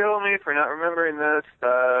going to kill me for not remembering this.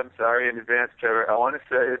 I'm sorry in advance, Trevor. I want to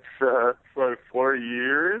say it's for 4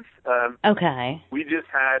 years. Okay. We just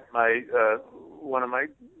had one of my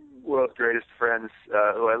world's greatest friends,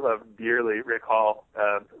 who I love dearly, Rick Hall,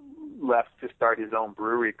 left to start his own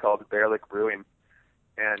brewery called Bearlick Brewing.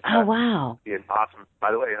 And oh, wow. He's an awesome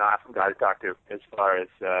guy to talk to as far as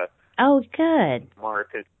oh, good.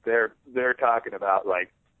 Mark. They're talking about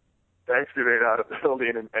like excavate out a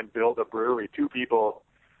building and build a brewery. 2 people.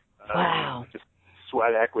 Wow. Just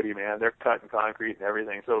sweat equity, man. They're cutting concrete and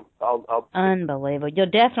everything. So I'll unbelievable. You'll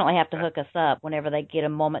definitely have to hook us up whenever they get a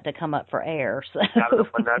moment to come up for air. So. I don't know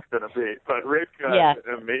when that's going to be. But Rick, an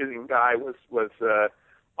amazing guy, was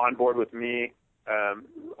on board with me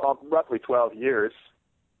roughly 12 years.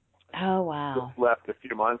 Oh, wow. Just left a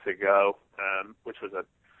few months ago, which was it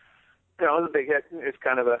was a big hit. It's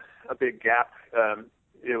kind of a big gap. I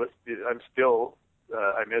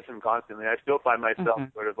miss him constantly. I still find myself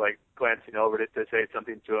sort of like glancing over to say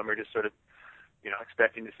something to him, or just sort of,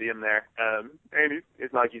 expecting to see him there. And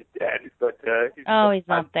it's not like he's dead, but he's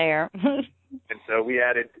not there. And so we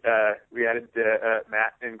added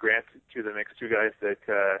Matt and Grant to the mix, 2 guys that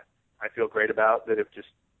I feel great about, that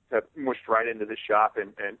have mushed right into the shop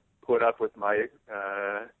and put up with my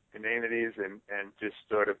inanities and just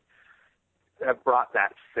sort of have brought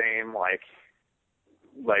that same like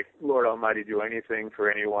Lord Almighty, do anything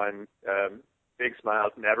for anyone, big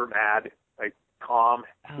smiles, never mad, like calm.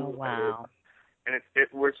 Oh, wow. And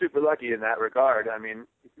we're super lucky in that regard. I mean,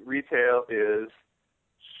 retail is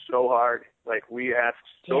so hard. Like, we ask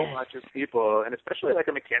so much of people, and especially like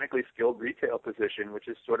a mechanically skilled retail position, which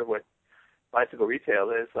is sort of what bicycle retail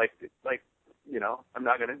is. Like I'm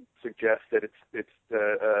not going to suggest that it's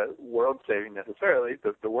world saving necessarily.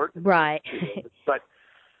 The work, right? But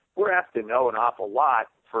we're asked to know an awful lot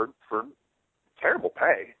for terrible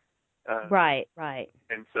pay. Right.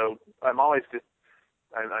 And so I'm always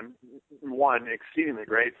I'm one, exceedingly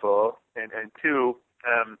grateful, and 2,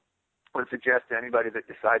 would suggest to anybody that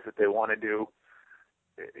decides that they want to do,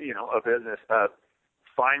 a business,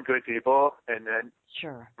 find good people and then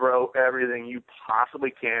throw everything you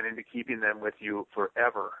possibly can into keeping them with you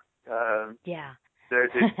forever.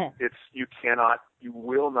 You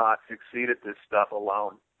will not succeed at this stuff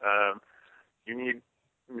alone. You need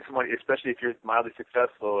somebody, especially if you're mildly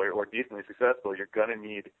successful or decently successful, you're going to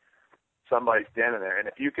need somebody standing there. And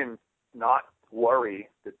if you can not worry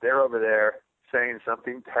that they're over there saying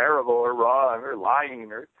something terrible or wrong or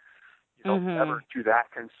lying or whatever to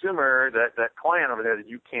that consumer, that client over there that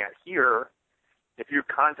you can't hear, if you're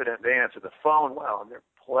confident they answer the phone well and they're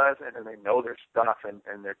pleasant and they know their stuff and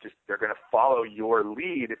they're going to follow your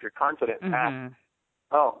lead, if you're confident in that,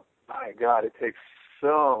 oh my God, it takes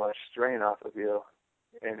so much strain off of you.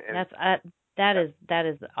 And that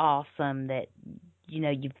is awesome that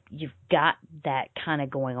you've got that kind of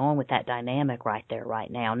going on with that dynamic right there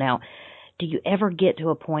right now. Now, do you ever get to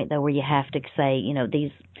a point though where you have to say,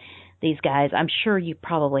 these guys, I'm sure you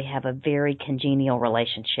probably have a very congenial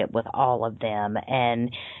relationship with all of them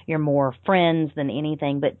and you're more friends than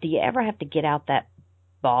anything, but do you ever have to get out that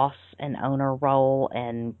boss and owner role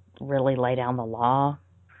and really lay down the law?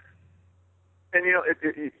 And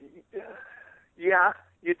yeah,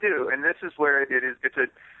 you do. And this is where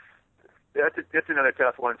it's that's another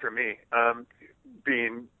tough one for me.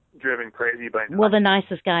 Being driven crazy by Well, the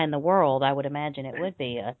nicest guy in the world, I would imagine it would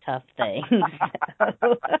be a tough thing.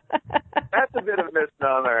 That's a bit of a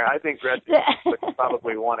misnomer. I think Gretchen would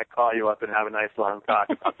probably want to call you up and have a nice long talk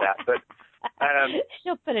about that. But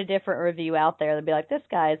she'll put a different review out there and be like, "This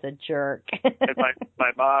guy is a jerk." And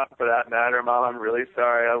my mom, for that matter, Mom, I'm really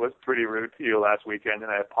sorry. I was pretty rude to you last weekend,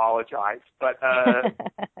 and I apologize. But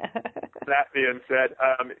that being said,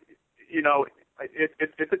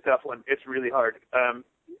 it's a tough one. It's really hard.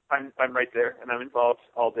 I'm right there, and I'm involved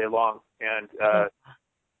all day long. And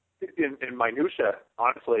in minutia,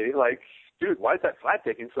 honestly, like, dude, why is that flat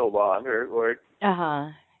taking so long? Or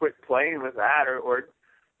quit playing with that, or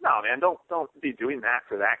no, man, don't be doing that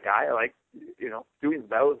for that guy. Like, doing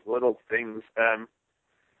those little things. And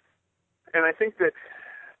I think that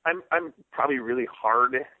I'm probably really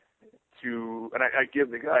hard to, and I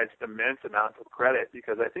give the guys immense amounts of credit,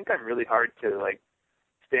 because I think I'm really hard to, like,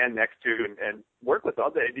 stand next to and work with all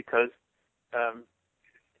day, because, I'm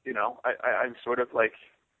sort of like,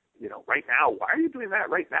 right now, why are you doing that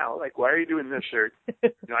right now? Like, why are you doing this? Or,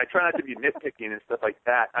 I try not to be nitpicking and stuff like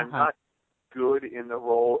that. I'm not good in the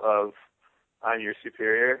role of, I'm your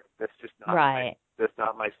superior. That's just not right. That's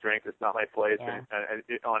not my strength. It's not my place. Yeah. And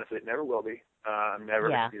honestly, it never will be. I'm never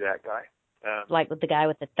going to be that guy. Like with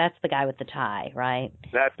that's the guy with the tie, right?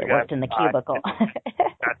 That's that worked in the cubicle.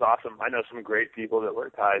 That's awesome. I know some great people that wear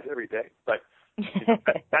ties every day, but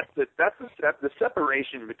that's the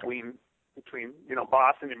separation between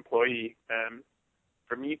boss and employee.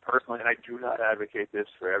 For me personally, and I do not advocate this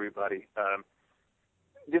for everybody,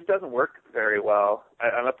 this doesn't work very well.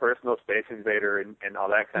 I'm a personal space invader and all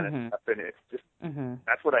that kind of stuff, and it's just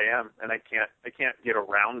that's what I am, and I can't get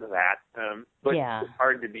around that. But it's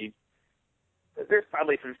hard to be. There's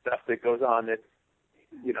probably some stuff that goes on that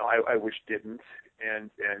I wish didn't, and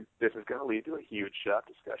this is going to lead to a huge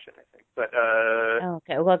discussion, I think. But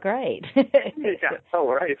okay, well, great. Yeah, all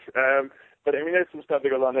right. But I mean, there's some stuff that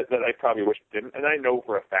goes on that I probably wish didn't, and I know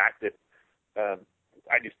for a fact that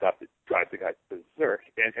I do stuff that drives the guy berserk,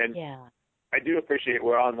 and I do appreciate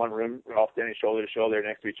we're all in one room, we're all standing shoulder to shoulder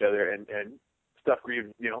next to each other, and stuff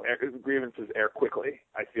grievances air quickly.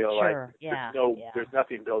 I feel like there's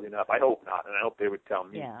nothing building up. I hope not, and I hope they would tell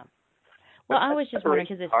me. Yeah. Well, I was just wondering,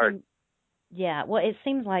 because it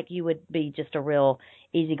seems like you would be just a real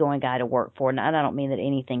easygoing guy to work for. And I don't mean that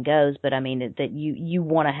anything goes, but I mean that you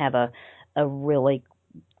want to have a really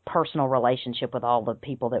personal relationship with all the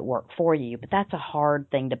people that work for you. But that's a hard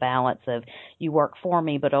thing to balance, of you work for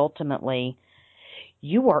me, but ultimately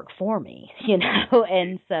you work for me,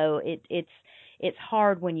 and so it's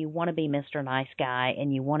hard when you want to be Mr. Nice Guy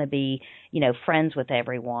and you want to be, friends with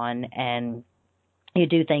everyone, and you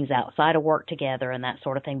do things outside of work together and that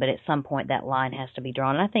sort of thing. But at some point that line has to be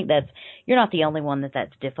drawn. And I think you're not the only one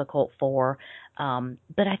that's difficult for.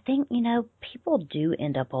 But I think, people do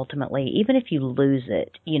end up ultimately, even if you lose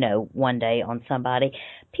it, one day on somebody,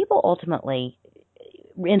 people ultimately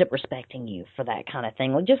end up respecting you for that kind of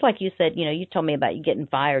thing. Well, just like you said, you told me about you getting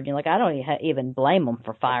fired. You're like, I don't even blame them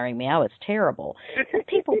for firing me. I was terrible.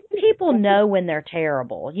 People know when they're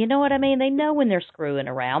terrible. You know what I mean? They know when they're screwing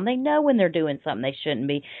around. They know when they're doing something they shouldn't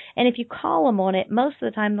be. And if you call them on it, most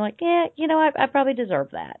of the time they're like, I probably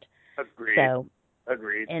deserve that. Agreed. So,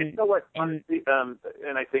 agreed. And you know what? Honestly,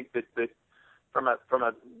 and I think that from a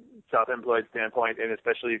self-employed standpoint, and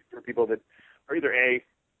especially for people that are either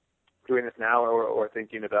doing this now or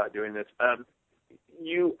thinking about doing this,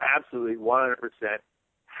 you absolutely 100%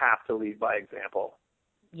 have to lead by example.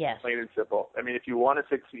 Yes. Plain and simple. I mean, if you want to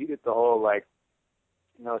succeed, it's the whole,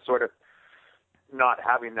 sort of not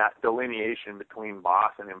having that delineation between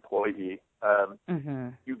boss and employee.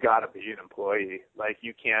 You got to be an employee. Like,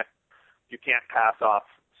 you can't pass off,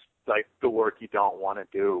 like, the work you don't want to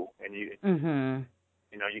do, and you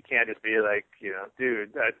can't just be like,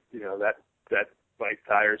 dude, that bike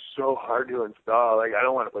tire is so hard to install. Like, I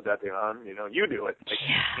don't want to put that thing on. You do it. Like,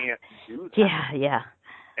 you can't do that. Yeah.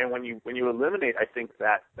 And when you eliminate, I think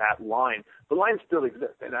that line, the line still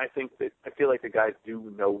exists, and I feel like the guys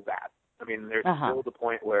do know that. I mean, there's still the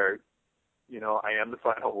point where, I am the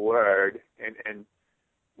final word, and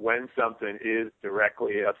when something is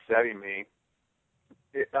directly upsetting me,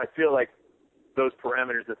 I feel like those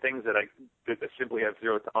parameters, the things that I simply have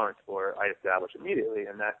zero tolerance for, I establish immediately,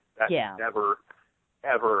 and that never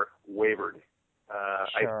ever wavered.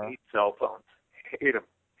 Sure. I hate cell phones. Hate them.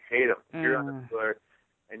 You're on the floor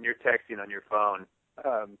and you're texting on your phone.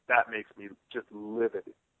 That makes me just livid.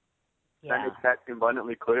 Yeah. I make that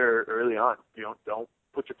abundantly clear early on. Don't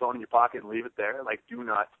put your phone in your pocket and leave it there. Like, do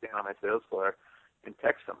not stand on my sales floor and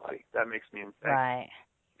text somebody. That makes me insane. Right.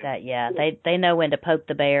 They know when to poke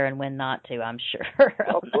the bear and when not to, I'm sure.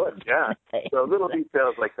 Well put, yeah. So little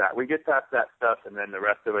details like that. We get past that stuff, and then the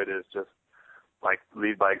rest of it is just like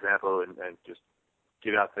lead by example and just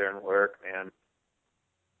get out there and work, man.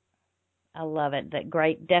 I love it.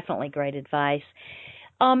 Definitely great advice.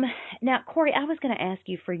 Now, Corey, I was going to ask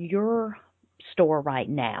you for your store right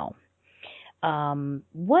now.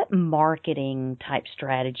 What marketing type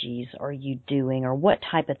strategies are you doing, or what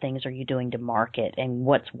type of things are you doing to market, and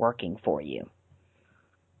what's working for you?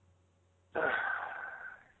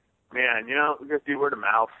 Man, we just do word of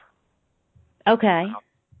mouth. Okay.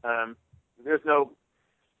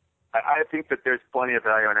 I think that there's plenty of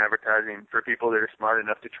value in advertising for people that are smart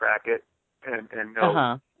enough to track it and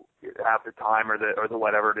know have the time or the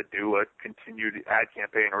whatever to do a continued ad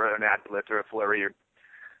campaign or an ad blitz or a flurry or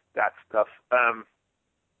that stuff.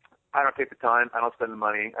 I don't take the time. I don't spend the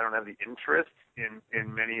money. I don't have the interest in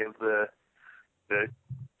many of the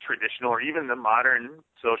traditional or even the modern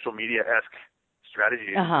social media-esque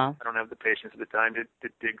strategies. I don't have the patience or the time to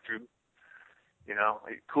dig through.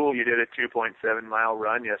 Cool, you did a 2.7-mile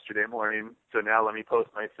run yesterday morning, so now let me post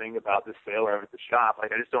my thing about this sale over at the shop. I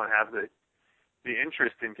just don't have the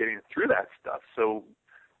interest in getting through that stuff. So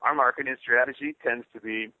our marketing strategy tends to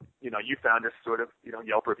be, you found us sort of,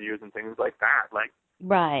 Yelp reviews and things like that. Like,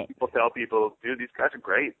 right. People tell people, dude, these guys are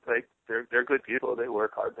great. Like, they're good people. They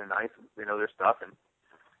work hard. They're nice. And they know their stuff. And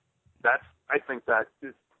I think that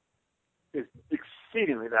is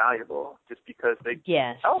exceedingly valuable just because they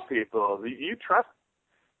tell people you trust,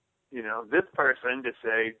 this person to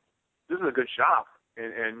say, this is a good shop.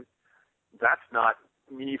 And that's not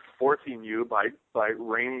me forcing you by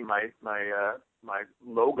raining my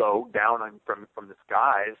logo down from the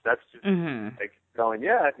skies. That's just like going,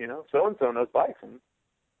 so and so knows bikes and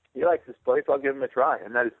he likes this place. I'll give him a try,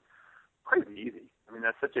 and that is crazy easy. I mean,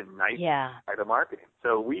 that's such a nice type of marketing.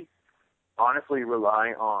 So we honestly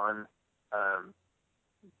rely on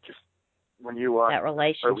just when you are that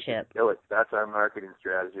relationship. That's our marketing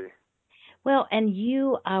strategy. Well, and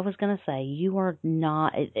I was going to say, you are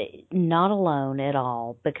not alone at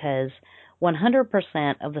all, because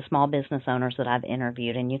 100% of the small business owners that I've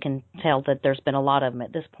interviewed, and you can tell that there's been a lot of them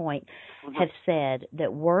at this point, have said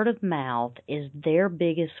that word of mouth is their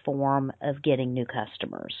biggest form of getting new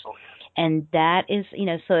customers. And that is,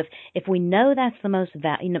 so if we know that's the most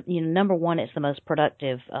number one, it's the most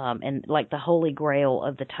productive, and like the holy grail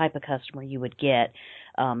of the type of customer you would get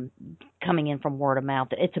coming in from word of mouth,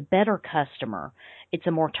 it's a better customer. It's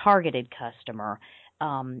a more targeted customer.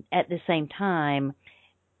 At the same time,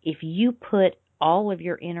 if you put all of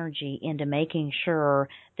your energy into making sure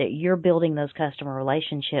that you're building those customer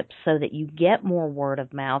relationships so that you get more word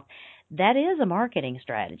of mouth, that is a marketing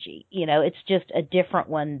strategy. It's just a different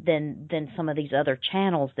one than some of these other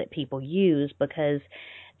channels that people use, because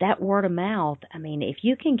that word of mouth, I mean, if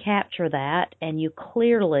you can capture that and you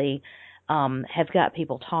clearly have got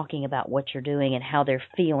people talking about what you're doing and how they're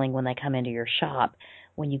feeling when they come into your shop,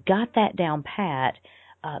 when you got that down pat,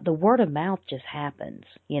 the word of mouth just happens.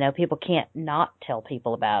 People can't not tell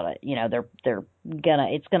people about it.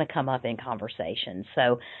 It's gonna come up in conversation.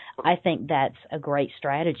 So I think that's a great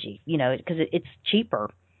strategy, because it's cheaper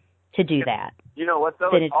to do that. You know what,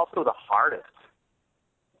 though? It's also the hardest.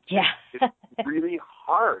 Yeah. It's really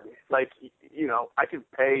hard. Like, I could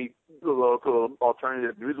pay the local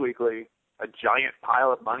alternative Newsweekly a giant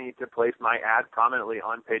pile of money to place my ad prominently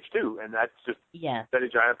on page 2, and that's just spend a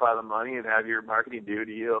giant pile of money and have your marketing dude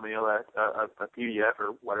email a PDF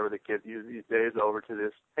or whatever the kids use these days over to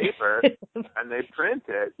this paper, and they print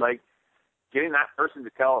it. Like, getting that person to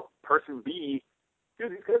tell person B,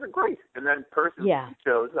 dude, these guys are great, and then person B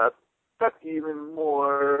shows up. That's even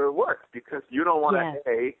more work, because you don't want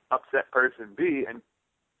to A, upset person B, and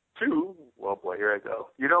 2, well, boy, here I go.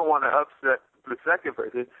 You don't want to upset the second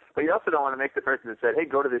person, but you also don't want to make the person that said, hey,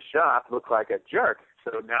 go to this shop, look like a jerk.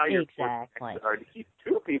 So now you're hard to keep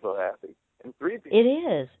 2 people happy and 3 people. It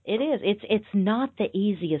is. It's not the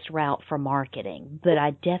easiest route for marketing, but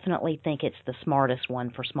I definitely think it's the smartest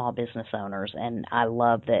one for small business owners, and I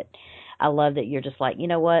love that you're just like, you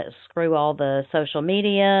know what, screw all the social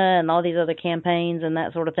media and all these other campaigns and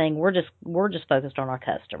that sort of thing. We're just focused on our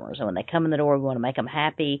customers, and when they come in the door, we want to make them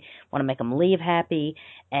happy, want to make them leave happy,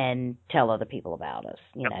 and tell other people about us.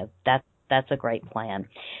 That's a great plan.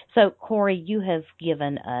 So, Corey, you have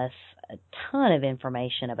given us a ton of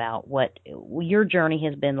information about what your journey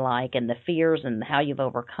has been like and the fears and how you've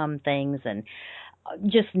overcome things. And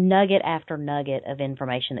just nugget after nugget of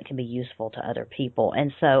information that can be useful to other people.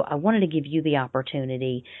 And so I wanted to give you the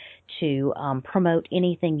opportunity to promote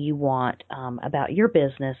anything you want about your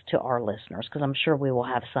business to our listeners, because I'm sure we will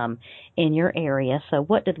have some in your area. So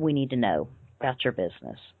what did we need to know about your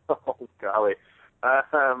business? Oh, golly.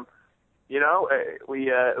 We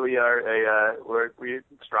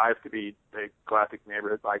strive to be a classic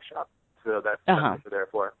neighborhood bike shop. So that's what we're there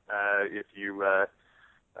for. If you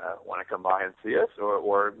want to come by and see us,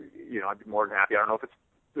 or I'd be more than happy. I don't know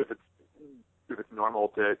if it's normal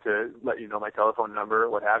to let you know my telephone number or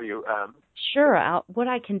what have you. Sure. What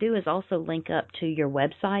I can do is also link up to your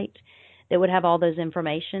website that would have all those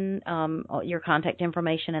information, your contact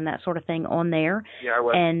information and that sort of thing on there. Yeah, our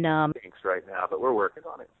website stinks right now, but we're working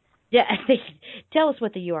on it. Yeah, tell us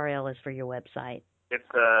what the URL is for your website. It's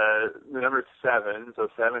the number 7, so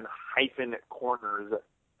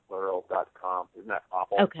 7-corners.com. Isn't that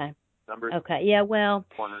awful? Okay. Numbers. Okay. Yeah. Well,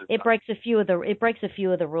 it breaks a few of the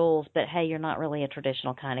rules, but hey, you're not really a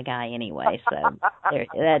traditional kind of guy anyway, so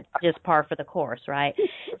that's just par for the course, right?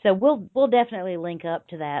 So we'll definitely link up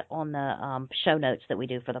to that on the show notes that we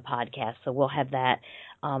do for the podcast. So we'll have that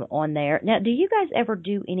on there. Now, do you guys ever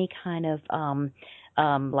do any kind of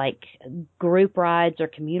like group rides or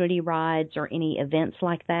community rides or any events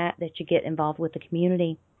like that you get involved with the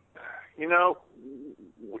community?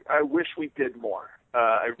 I wish we did more.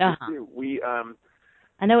 I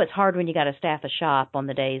know it's hard when you got to staff a shop on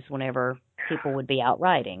the days whenever people would be out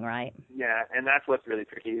riding, right? Yeah, and that's what's really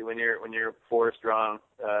tricky when you're 4 strong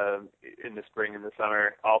in the spring and the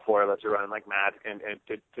summer. All 4 of us are running like mad, and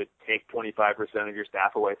to take 25% of your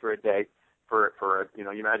staff away for a day for you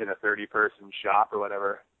imagine a 30-person shop or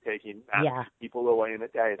whatever, taking people away in a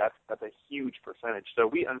day. That's a huge percentage. So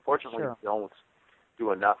we unfortunately don't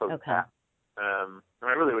do enough of that.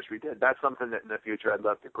 I really wish we did. That's something that in the future I'd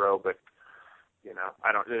love to grow, but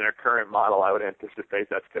I don't. In our current model, I would anticipate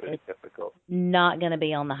that's going to be difficult. Not going to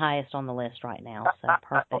be on the highest on the list right now. So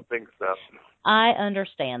perfect. I don't think so. I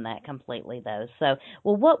understand that completely, though. So,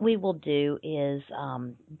 well, what we will do is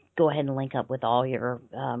go ahead and link up with all your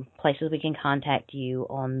places we can contact you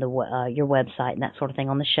on the your website and that sort of thing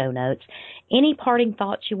on the show notes. Any parting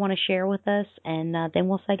thoughts you want to share with us, and then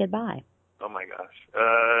we'll say goodbye. Oh my gosh.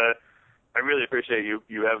 I really appreciate you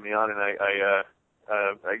having me on, and I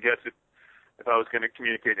guess if I was going to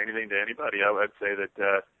communicate anything to anybody, I would say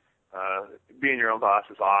that being your own boss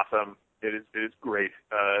is awesome. It is great.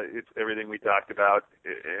 It's everything we talked about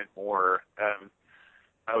and more.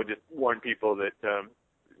 I would just warn people that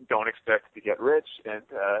don't expect to get rich and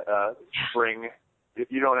if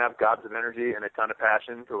you don't have gobs of energy and a ton of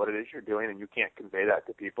passion for what it is you're doing and you can't convey that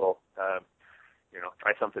to people,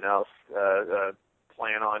 try something else.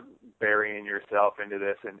 Plan on burying yourself into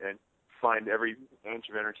this and find every inch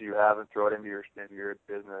of energy you have and throw it into your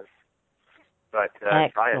business. But try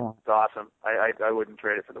it. It's awesome. I wouldn't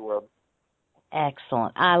trade it for the world.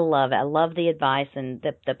 Excellent. I love it. I love the advice and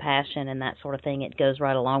the passion and that sort of thing. It goes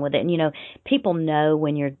right along with it. And, people know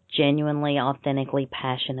when you're genuinely, authentically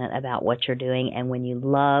passionate about what you're doing, and when you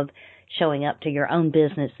love showing up to your own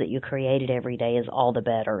business that you created every day is all the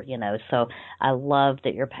better, So I love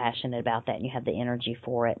that you're passionate about that and you have the energy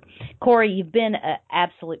for it. Corey, you've been an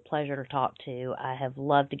absolute pleasure to talk to. I have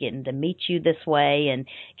loved getting to meet you this way and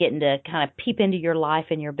getting to kind of peep into your life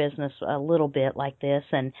and your business a little bit like this.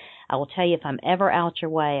 And I will tell you, if I'm ever out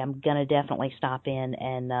your way, I'm going to definitely stop in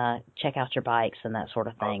and check out your bikes and that sort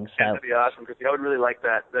of thing. So that'd be awesome, Christy. I would really like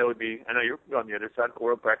that. That would be, I know you're on the other side of the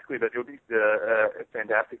world practically, but it would be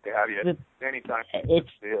fantastic to have you anytime.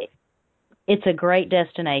 It's a great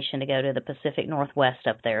destination to go to, the Pacific Northwest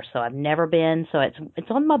up there. So I've never been, so it's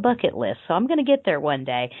on my bucket list. So I'm going to get there one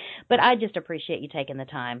day. But I just appreciate you taking the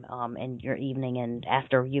time in your evening and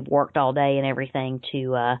after you've worked all day and everything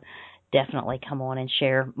to definitely come on and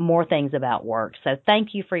share more things about work. So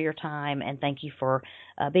thank you for your time, and thank you for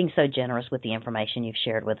being so generous with the information you've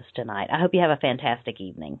shared with us tonight. I hope you have a fantastic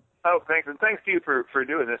evening. Oh, thanks. And thanks to you for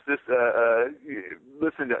doing this.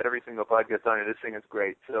 Listen to every single podcast on it. This thing is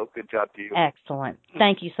great. So good job to you. Excellent.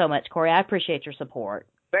 Thank you so much, Corey. I appreciate your support.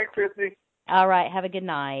 Thanks, Christy. All right. Have a good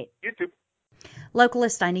night. You too.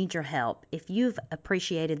 Localist, I need your help. If you've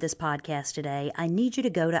appreciated this podcast today, I need you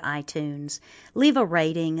to go to iTunes, leave a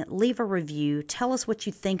rating, leave a review, tell us what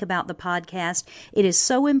you think about the podcast. It is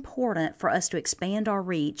so important for us to expand our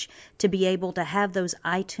reach to be able to have those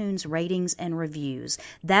iTunes ratings and reviews.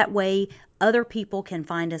 That way, other people can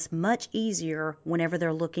find us much easier whenever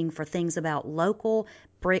they're looking for things about local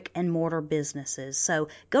brick and mortar businesses. So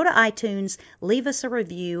go to iTunes, leave us a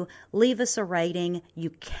review, leave us a rating.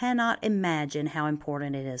 You cannot imagine how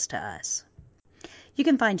important it is to us. You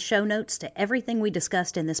can find show notes to everything we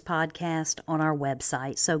discussed in this podcast on our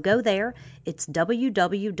website. So go there. It's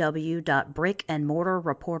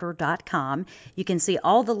www.brickandmortarreporter.com. You can see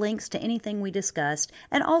all the links to anything we discussed,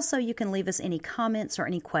 and also you can leave us any comments or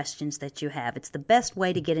any questions that you have. It's the best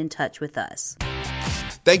way to get in touch with us.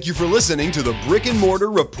 Thank you for listening to the Brick and Mortar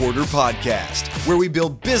Reporter Podcast, where we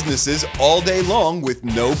build businesses all day long with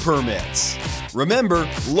no permits. Remember,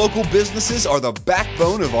 local businesses are the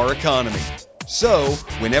backbone of our economy. So,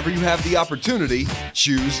 whenever you have the opportunity,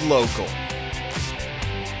 choose local.